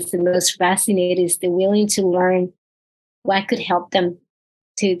say that is the most fascinating is the willing to learn what could help them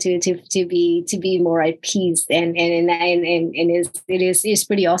to be more at peace, and it's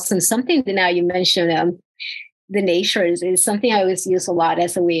pretty awesome. Something that now you mentioned, the nature is something I always use a lot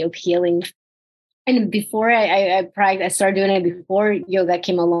as a way of healing. And before I started doing it before yoga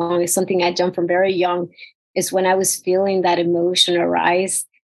came along. It's something I'd done from very young. Is when I was feeling that emotion arise,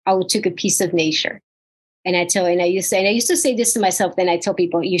 I would take a piece of nature. And I used to say this to myself. Then I tell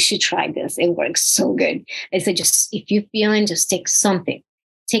people, you should try this. It works so good. I said, just if you're feeling, just take something.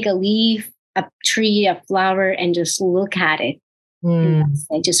 Take a leaf, a tree, a flower, and just look at it. And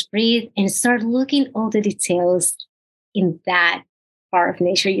just breathe and start looking all the details in that part of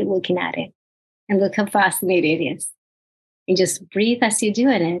nature you're looking at it. And look how fascinating it is. And just breathe as you're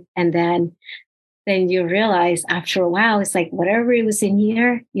doing it. And then you realize after a while, it's like whatever it was in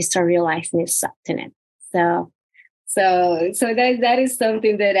here, you start realizing it's sucked in it. So that is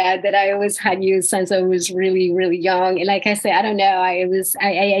something that I always had used since I was really, really young. And like I said, I don't know.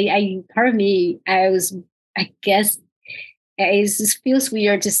 Part of me, I guess it just feels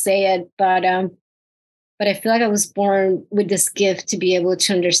weird to say it, but I feel like I was born with this gift to be able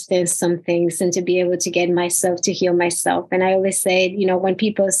to understand some things and to be able to get myself to heal myself. And I always say, when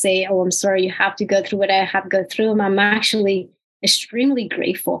people say, oh, I'm sorry, you have to go through what I have to go through, I'm actually extremely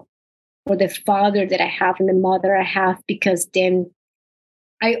grateful for the father that I have and the mother I have, because then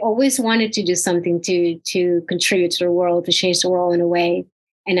I always wanted to do something to contribute to the world, to change the world in a way.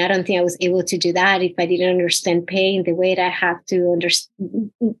 And I don't think I was able to do that if I didn't understand pain the way that I have to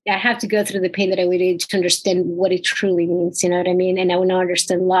understand. I have to go through the pain that I needed to understand what it truly means. You know what I mean? And I would not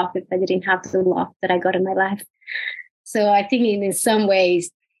understand love if I didn't have the love that I got in my life. So I think in some ways,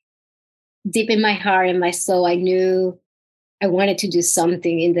 deep in my heart and my soul, I knew I wanted to do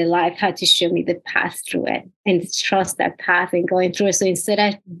something in the life, had to show me the path through it and trust that path and going through it. So instead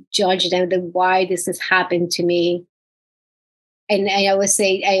I judge them the why this has happened to me. And I always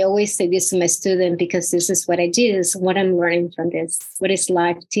say this to my student, because this is what I do, is what I'm learning from this. What is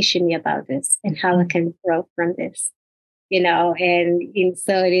life teaching me about this, and how I can grow from this, and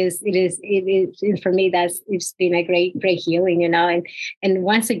so it is, and for me, it's been a great healing, and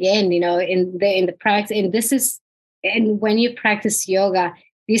once again, in the practice, and when you practice yoga,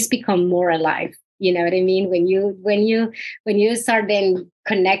 this become more alive. You know what I mean? When you start then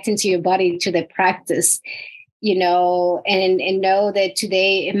connecting to your body, to the practice, and know that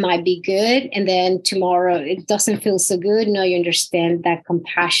today it might be good, and then tomorrow it doesn't feel so good. No, you understand that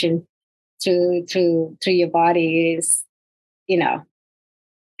compassion through your body is, I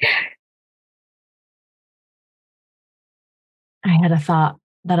had a thought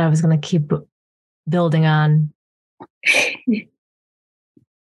that I was going to keep building on. It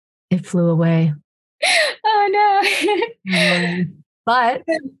flew away. Oh no. But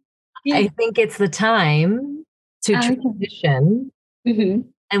I think it's the time to transition,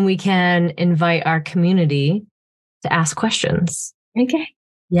 and we can invite our community to ask questions. Okay.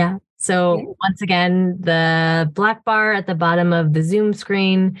 Yeah. So Yeah. once again, the black bar at the bottom of the Zoom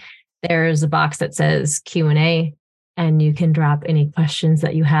screen, there's a box that says Q&A, and you can drop any questions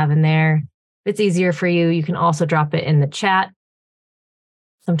that you have in there. If it's easier for you, you can also drop it in the chat.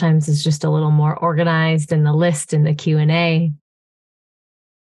 Sometimes it's just a little more organized in the list in the Q&A.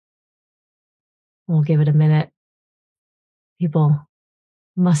 We'll give it a minute. People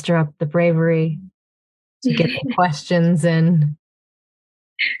muster up the bravery to get the questions in.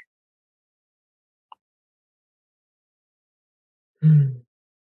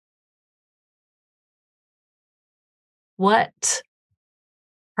 What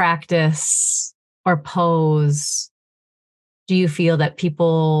practice or pose do you feel that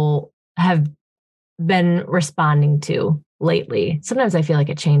people have been responding to lately? Sometimes I feel like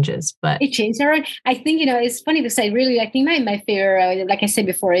it changes, but it changed around. I think, it's funny because I think my favorite, like I said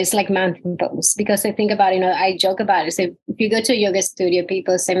before, is like mountain pose, because I think about, I joke about it. So if you go to a yoga studio,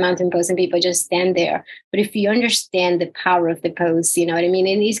 people say mountain pose and people just stand there. But if you understand the power of the pose, you know what I mean?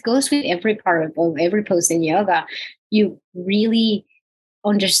 And it goes with every part of every pose in yoga. You really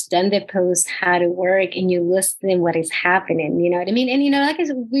understand the pose, how to work, and you listen what is happening, you know what I mean? And like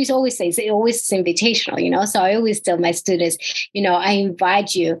we always say, it's always invitational, so I always tell my students, I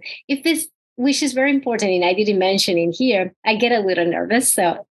invite you, if this, which is very important, and I didn't mention in here, I get a little nervous,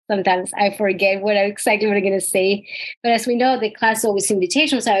 so sometimes I forget exactly what I'm going to say. But as we know, the class is always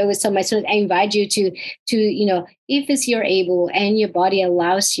invitational, so I always tell my students, I invite you to if it's you're able and your body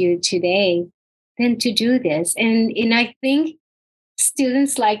allows you today, then to do this. And I think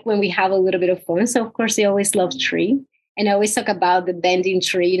students like when we have a little bit of fun. So of course they always love tree. And I always talk about the bending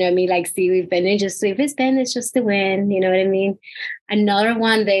tree, you know what I mean? Like see if bending, just if it's bend, it's just the wind, you know what I mean? Another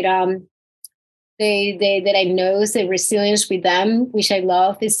one that they that I know is the resilience with them, which I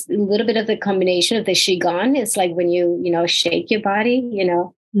love, is a little bit of the combination of the Qigong. It's like when you shake your body,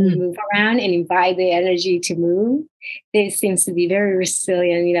 move around and invite the energy to move. They seems to be very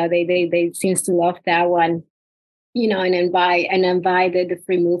resilient, they seems to love that one, and invite the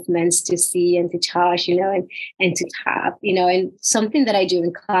free movements to see and to touch, and to tap, and something that I do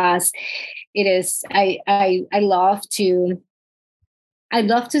in class, it is I love to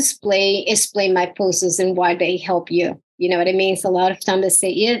explain my poses and why they help you. You know what I mean? So a lot of times they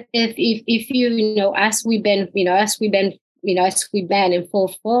say, if you, as we bend, as we bend and fall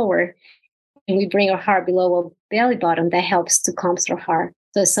forward, and we bring our heart below our belly button, that helps to calm our heart.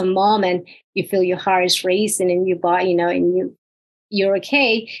 So some moment you feel your heart is racing in your body, and you're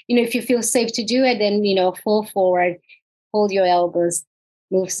okay. If you feel safe to do it, then fall forward, hold your elbows,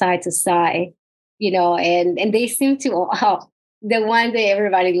 move side to side, and they seem to the one that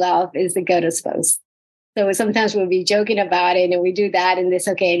everybody loves is the goddess pose. So sometimes we'll be joking about it and we do that and it's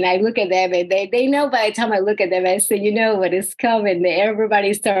okay. And I look at them and they know by the time I look at them, I say, what is coming?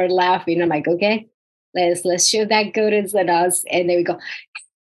 Everybody started laughing. I'm like, okay, let's show that goddess at us. And then we go.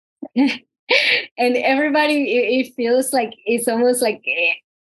 And everybody, it feels like, it's almost like,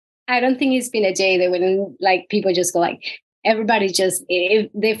 I don't think it's been a day that when like people just go like, everybody just,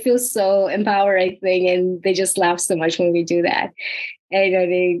 they feel so empowered, I think, and they just laugh so much when we do that.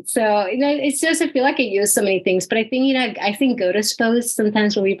 And so, it's just, I feel like I use so many things, but I think, I think goddess pose,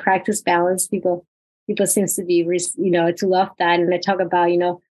 sometimes when we practice balance, people seems to be, to love that. And I talk about,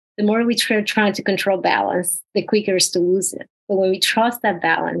 the more we trying to control balance, the quicker it's to lose it. But when we trust that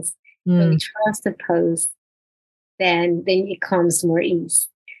balance, when we trust the pose, then it comes more ease,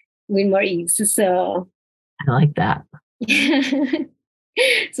 with more ease. So I like that.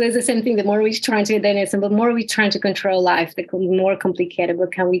 So it's the same thing. The more we trying to, the more we trying to control life, the more complicated.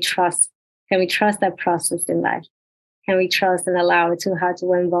 But can we trust? Can we trust that process in life? Can we trust and allow it to how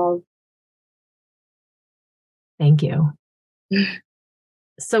to evolve? Thank you.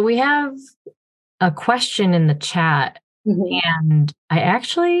 So we have a question in the chat, and I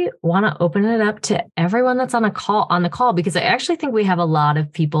actually want to open it up to everyone that's on the call, because I actually think we have a lot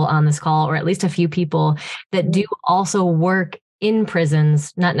of people on this call, or at least a few people that do also work in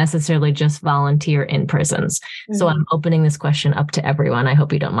prisons, not necessarily just volunteer in prisons. So I'm opening this question up to everyone. I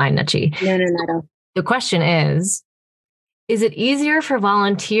hope you don't mind, Nechi. No, I don't. The question is it easier for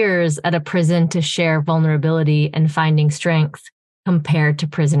volunteers at a prison to share vulnerability and finding strength compared to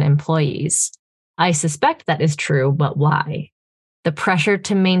prison employees? I suspect that is true, but why? The pressure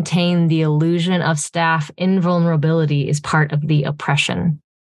to maintain the illusion of staff invulnerability is part of the oppression.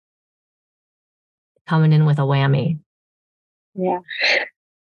 Coming in with a whammy. Yeah.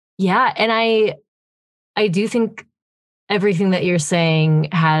 Yeah. And I do think everything that you're saying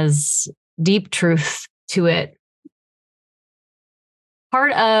has deep truth to it.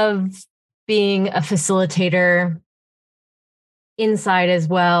 Part of being a facilitator inside as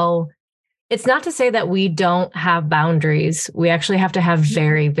well, it's not to say that we don't have boundaries. We actually have to have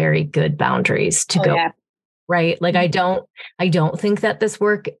very, very good boundaries to go. Yeah. Right. Like, I don't think that this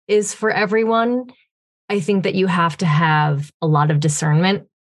work is for everyone. I think that you have to have a lot of discernment.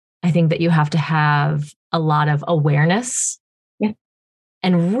 I think that you have to have a lot of awareness,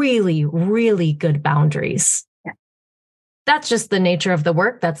 and really, really good boundaries. Yeah. That's just the nature of the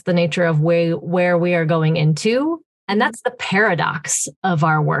work. That's the nature of where we are going into. And that's the paradox of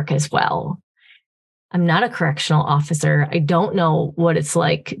our work as well. I'm not a correctional officer. I don't know what it's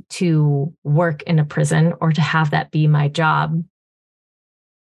like to work in a prison or to have that be my job.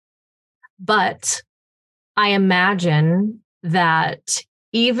 But I imagine that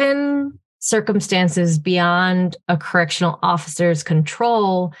even circumstances beyond a correctional officer's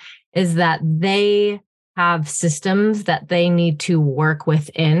control is that they have systems that they need to work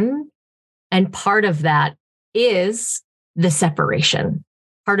within. And part of that is the separation.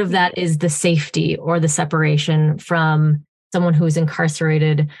 Part of that is the safety or the separation from someone who is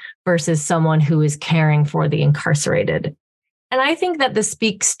incarcerated versus someone who is caring for the incarcerated. And I think that this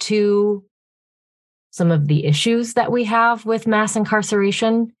speaks to some of the issues that we have with mass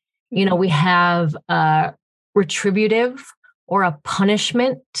incarceration. You know, we have a retributive or a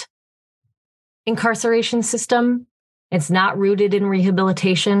punishment incarceration system. It's not rooted in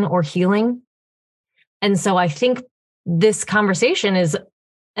rehabilitation or healing. And so I think this conversation is,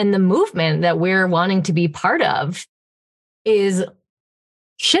 and the movement that we're wanting to be part of, is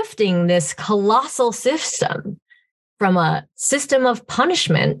shifting this colossal system from a system of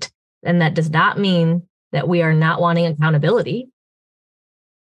punishment. And that does not mean that we are not wanting accountability.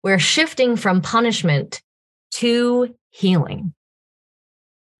 We're shifting from punishment to healing.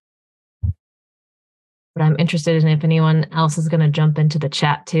 But I'm interested in if anyone else is going to jump into the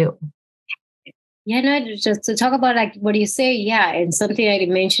chat too. Yeah, no, just to talk about like what you say, yeah, and something I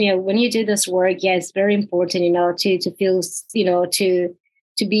mentioned, when you do this work, yeah, it's very important, to feel, to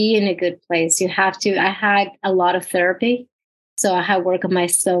be in a good place. You have to. I had a lot of therapy, so I have worked on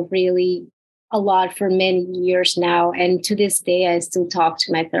myself really a lot for many years now, and to this day, I still talk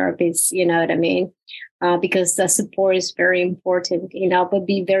to my therapist. You know what I mean? Because the support is very important, but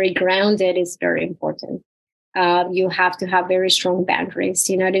be very grounded is very important. You have to have very strong boundaries.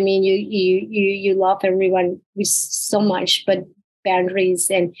 You know what I mean? You love everyone so much, but boundaries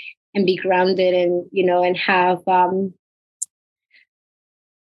and be grounded and, and have,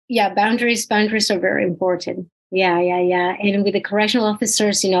 boundaries are very important. Yeah. And with the correctional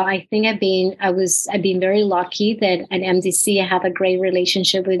officers, I think I've been very lucky that at MDC I have a great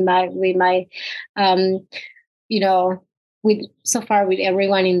relationship with my, with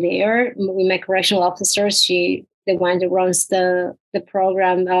everyone in there, with my correctional officers. The one that runs the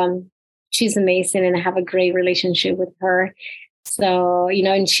program, she's amazing, and I have a great relationship with her. So, and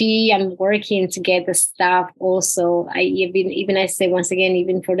I'm working to get the staff also. I say once again,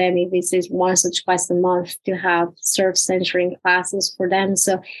 even for them, if this is once or twice a month, to have self-centering classes for them.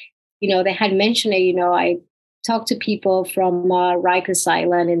 So, they had mentioned it, I talked to people from Rikers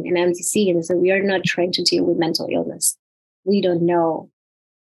Island and MDC, and so we are not trained to deal with mental illness. We don't know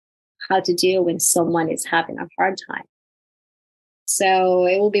how to deal when someone is having a hard time. So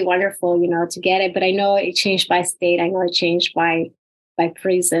it will be wonderful, to get it. But I know it changed by state. I know it changed by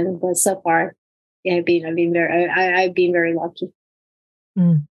prison. But so far, yeah, I've been very lucky.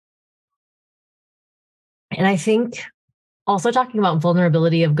 Mm. And I think also talking about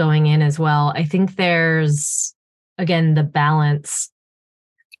vulnerability of going in as well, I think there's, again, the balance.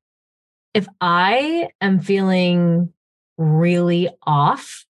 If I am feeling really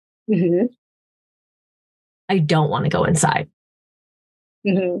off, I don't want to go inside.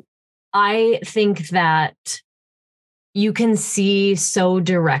 I think that you can see so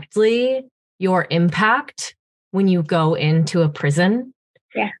directly your impact when you go into a prison.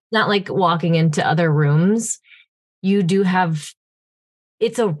 Yeah. Not like walking into other rooms. You do have,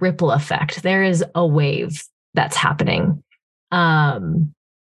 it's a ripple effect. There is a wave that's happening.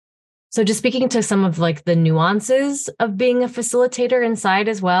 So just speaking to some of like the nuances of being a facilitator inside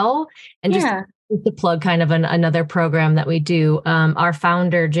as well. And just to plug kind of another program that we do, our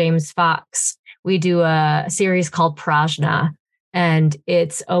founder, James Fox, we do a series called Prajna, and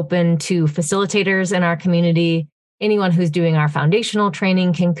it's open to facilitators in our community. Anyone who's doing our foundational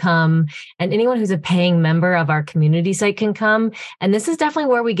training can come, and anyone who's a paying member of our community site can come. And this is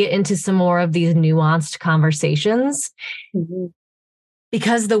definitely where we get into some more of these nuanced conversations,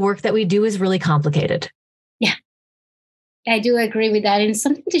 because the work that we do is really complicated. Yeah. I do agree with that. And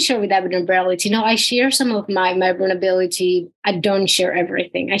something to share with that vulnerability. I share some of my vulnerability. I don't share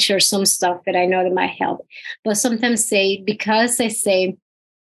everything. I share some stuff that I know that might help. But sometimes because I say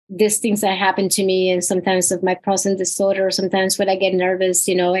these things that happen to me, and sometimes of my processing disorder, sometimes when I get nervous,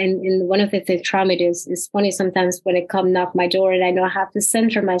 and one of the things trauma is funny sometimes when it come knock my door and I know I have to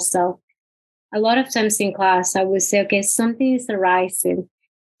center myself. A lot of times in class, I would say, okay, something is arising.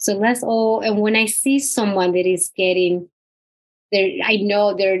 So let's all, and when I see someone that is getting there, I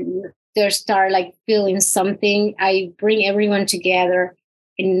know they're start like feeling something. I bring everyone together,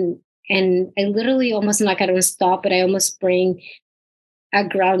 and I literally almost like I don't stop, but I almost bring a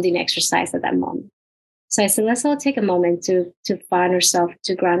grounding exercise at that moment. So I said, let's all take a moment to find ourselves,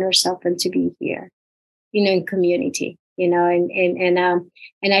 to ground ourselves, and to be here, in community, and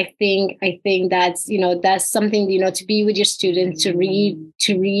I think that's something, to be with your students, to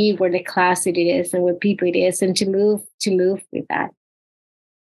read where the class it is and what people it is, and to move with that.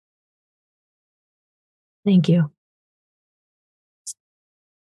 Thank you.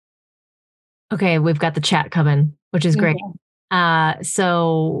 Okay, we've got the chat coming, which is great.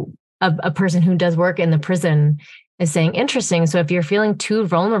 So a person who does work in the prison is saying, interesting. So if you're feeling too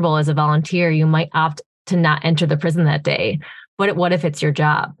vulnerable as a volunteer, you might opt to not enter the prison that day. But what if it's your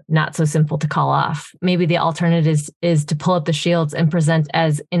job? Not so simple to call off. Maybe the alternative is to pull up the shields and present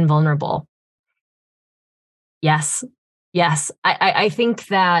as invulnerable. Yes. I think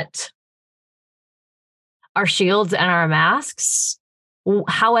that our shields and our masks,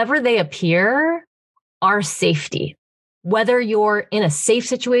 however they appear, are safety. Whether you're in a safe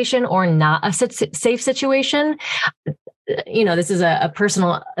situation or not a safe situation, this is a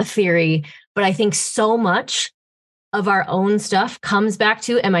personal theory, but I think so much of our own stuff comes back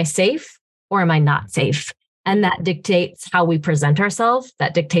to, am I safe or am I not safe? And that dictates how we present ourselves.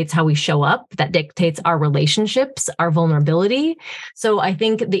 That dictates how we show up. That dictates our relationships, our vulnerability. So I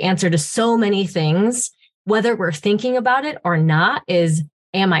think the answer to so many things, whether we're thinking about it or not, is,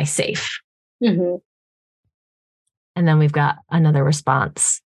 am I safe? Mm-hmm. And then we've got another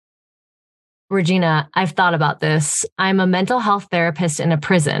response. Regina, I've thought about this. I'm a mental health therapist in a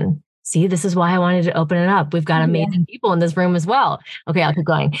prison. See, this is why I wanted to open it up. We've got amazing people in this room as well. Okay, I'll keep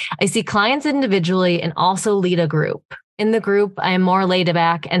going. I see clients individually and also lead a group. In the group, I am more laid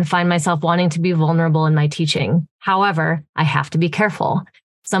back and find myself wanting to be vulnerable in my teaching. However, I have to be careful.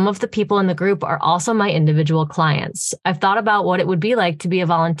 Some of the people in the group are also my individual clients. I've thought about what it would be like to be a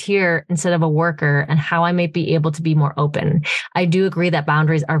volunteer instead of a worker and how I might be able to be more open. I do agree that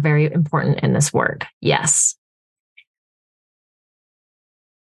boundaries are very important in this work. Yes.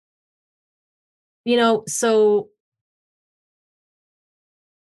 So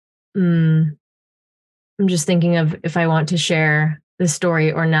I'm just thinking of if I want to share the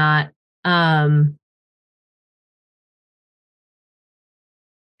story or not.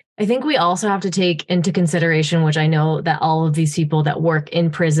 I think we also have to take into consideration, which I know that all of these people that work in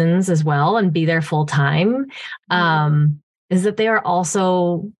prisons as well and be there full time, is that they are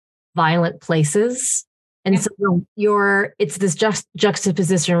also violent places. And so it's this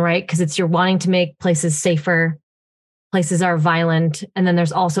juxtaposition, right? Because you're wanting to make places safer. Places are violent. And then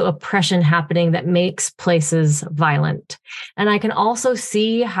there's also oppression happening that makes places violent. And I can also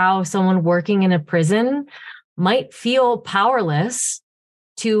see how someone working in a prison might feel powerless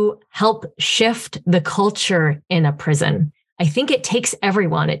to help shift the culture in a prison. I think it takes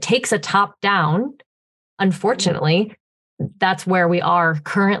everyone. It takes a top down. Unfortunately, that's where we are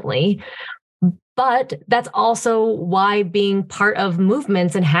currently. But that's also why being part of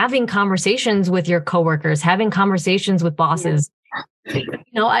movements and having conversations with your coworkers, having conversations with bosses,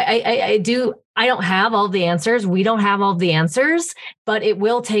 I don't have all the answers. We don't have all the answers, but it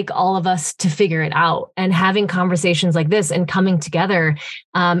will take all of us to figure it out. And having conversations like this and coming together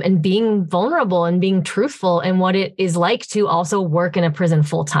and being vulnerable and being truthful in what it is like to also work in a prison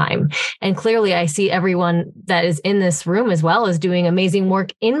full time. And clearly I see everyone that is in this room as well as doing amazing work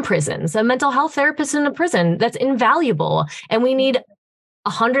in prisons. A mental health therapist in a prison, that's invaluable. And we need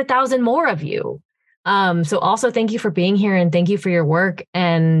 100,000 more of you. So also thank you for being here and thank you for your work.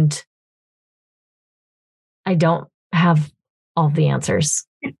 And I don't have all the answers.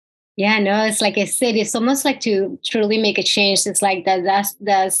 Yeah, no, it's like I said, it's almost like to truly make a change. It's like that's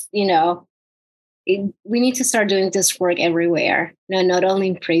we need to start doing this work everywhere. Not only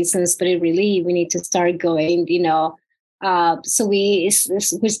in prisons, but we need to start going, so we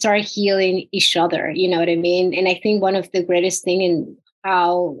start healing each other, you know what I mean? And I think one of the greatest thing in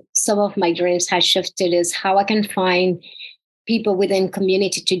how some of my dreams has shifted is how I can find people within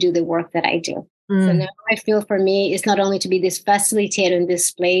community to do the work that I do. So now I feel for me, it's not only to be this facilitator in this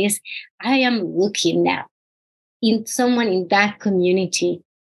place. I am looking now. in someone in that community,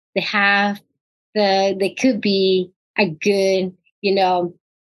 they could be a good,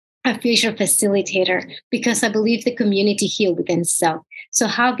 a future facilitator, because I believe the community heal within itself. So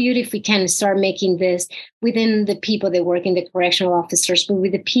how beautiful if we can start making this within the people that work in the correctional officers, but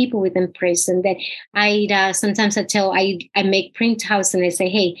with the people within prison. That sometimes I make printouts and I say,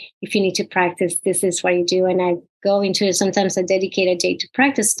 hey, if you need to practice, this is what you do. And I go into sometimes I dedicate a day to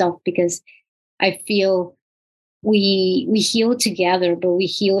practice stuff, because I feel we heal together, but we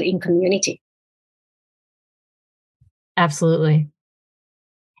heal in community. Absolutely.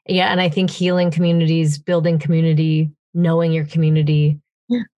 Yeah. And I think healing communities, building community, knowing your community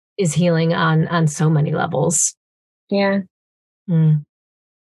is healing on so many levels. Yeah. Mm.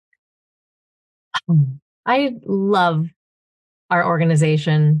 I love our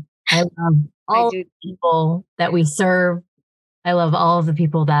organization. I love all the people that we serve. I love all of the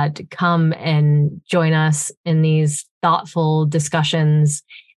people that come and join us in these thoughtful discussions.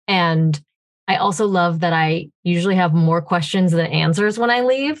 And I also love that I usually have more questions than answers when I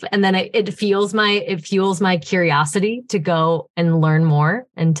leave. And then it fuels my curiosity to go and learn more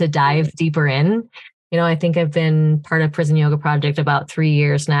and to dive deeper in. I think I've been part of Prison Yoga Project about 3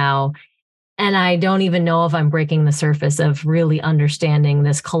 years now. And I don't even know if I'm breaking the surface of really understanding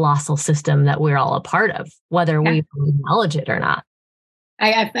this colossal system that we're all a part of, whether we acknowledge it or not.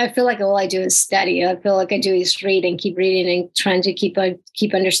 I feel like all I do is study. I feel like I do is read and keep reading and trying to keep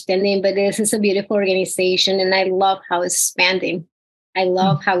understanding. But this is a beautiful organization, and I love how it's expanding. I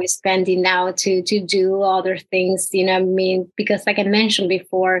love how it's expanding now to do other things. Because like I mentioned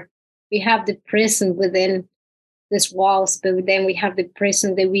before, we have the prison within these walls, but then we have the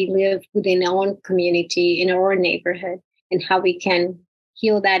prison that we live within our own community, in our neighborhood, and how we can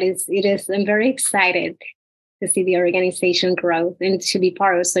heal that. I'm very excited to see the organization grow and to be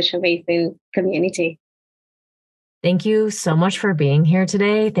part of such an amazing community. Thank you so much for being here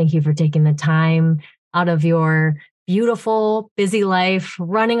today. Thank you for taking the time out of your beautiful, busy life,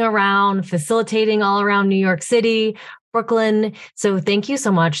 running around, facilitating all around New York City, Brooklyn. So thank you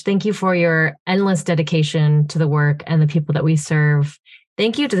so much. Thank you for your endless dedication to the work and the people that we serve.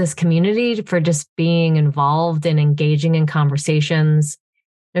 Thank you to this community for just being involved and engaging in conversations.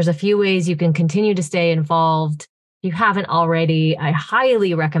 There's a few ways you can continue to stay involved. If you haven't already, I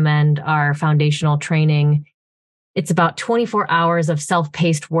highly recommend our foundational training. It's about 24 hours of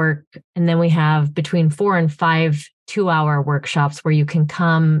self-paced work. And then we have between 4 and 5 2-hour workshops where you can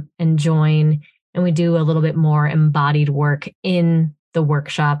come and join. And we do a little bit more embodied work in the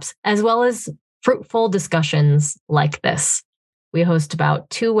workshops, as well as fruitful discussions like this. We host about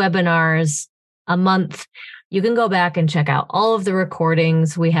 2 webinars a month. You can go back and check out all of the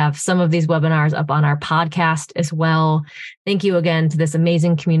recordings. We have some of these webinars up on our podcast as well. Thank you again to this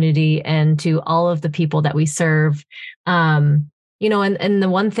amazing community and to all of the people that we serve. And the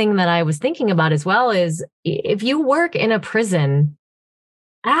one thing that I was thinking about as well is if you work in a prison,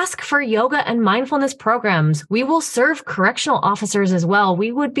 ask for yoga and mindfulness programs. We will serve correctional officers as well.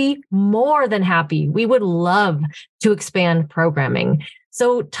 We would be more than happy. We would love to expand programming.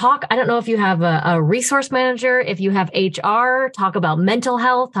 So I don't know if you have a resource manager, if you have HR, talk about mental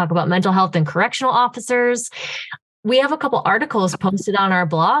health and correctional officers. We have a couple articles posted on our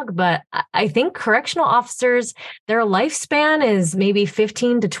blog, but I think correctional officers, their lifespan is maybe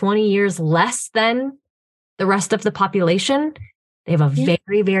 15 to 20 years less than the rest of the population. They have a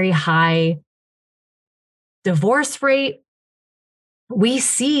very, very high divorce rate. We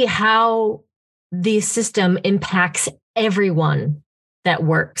see how the system impacts everyone that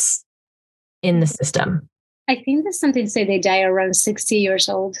works in the system. I think there's something to say they die around 60 years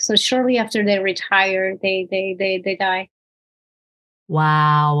old. So shortly after they retire, they die.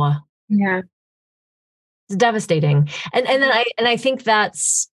 Wow. Yeah. It's devastating. And then I think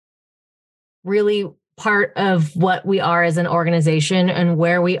that's really part of what we are as an organization and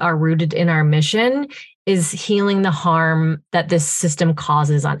where we are rooted in our mission is healing the harm that this system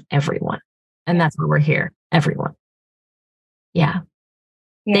causes on everyone. And that's why we're here, everyone. Yeah.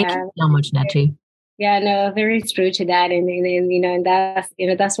 Thank you so much, Nechi. Yeah, no, very true to that. And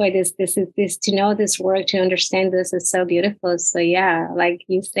that's why this to know this work, to understand this is so beautiful. So yeah, like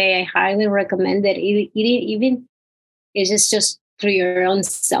you say, I highly recommend it. Even it's just through your own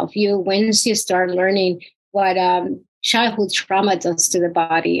self. Once you start learning what childhood trauma does to the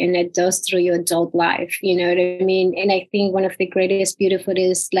body, and it does through your adult life, you know what I mean? And I think one of the greatest beautiful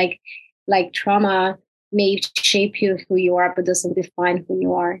is like trauma may shape you who you are, but doesn't define who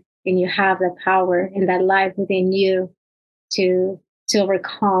you are. And you have the power and that life within you to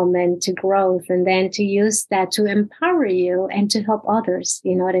overcome and to growth, and then to use that to empower you and to help others,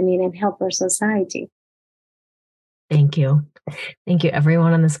 you know what I mean, and help our society. Thank you. Thank you,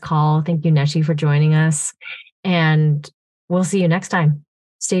 everyone on this call. Thank you, Nechi, for joining us. And we'll see you next time.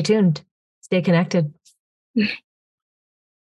 Stay tuned. Stay connected.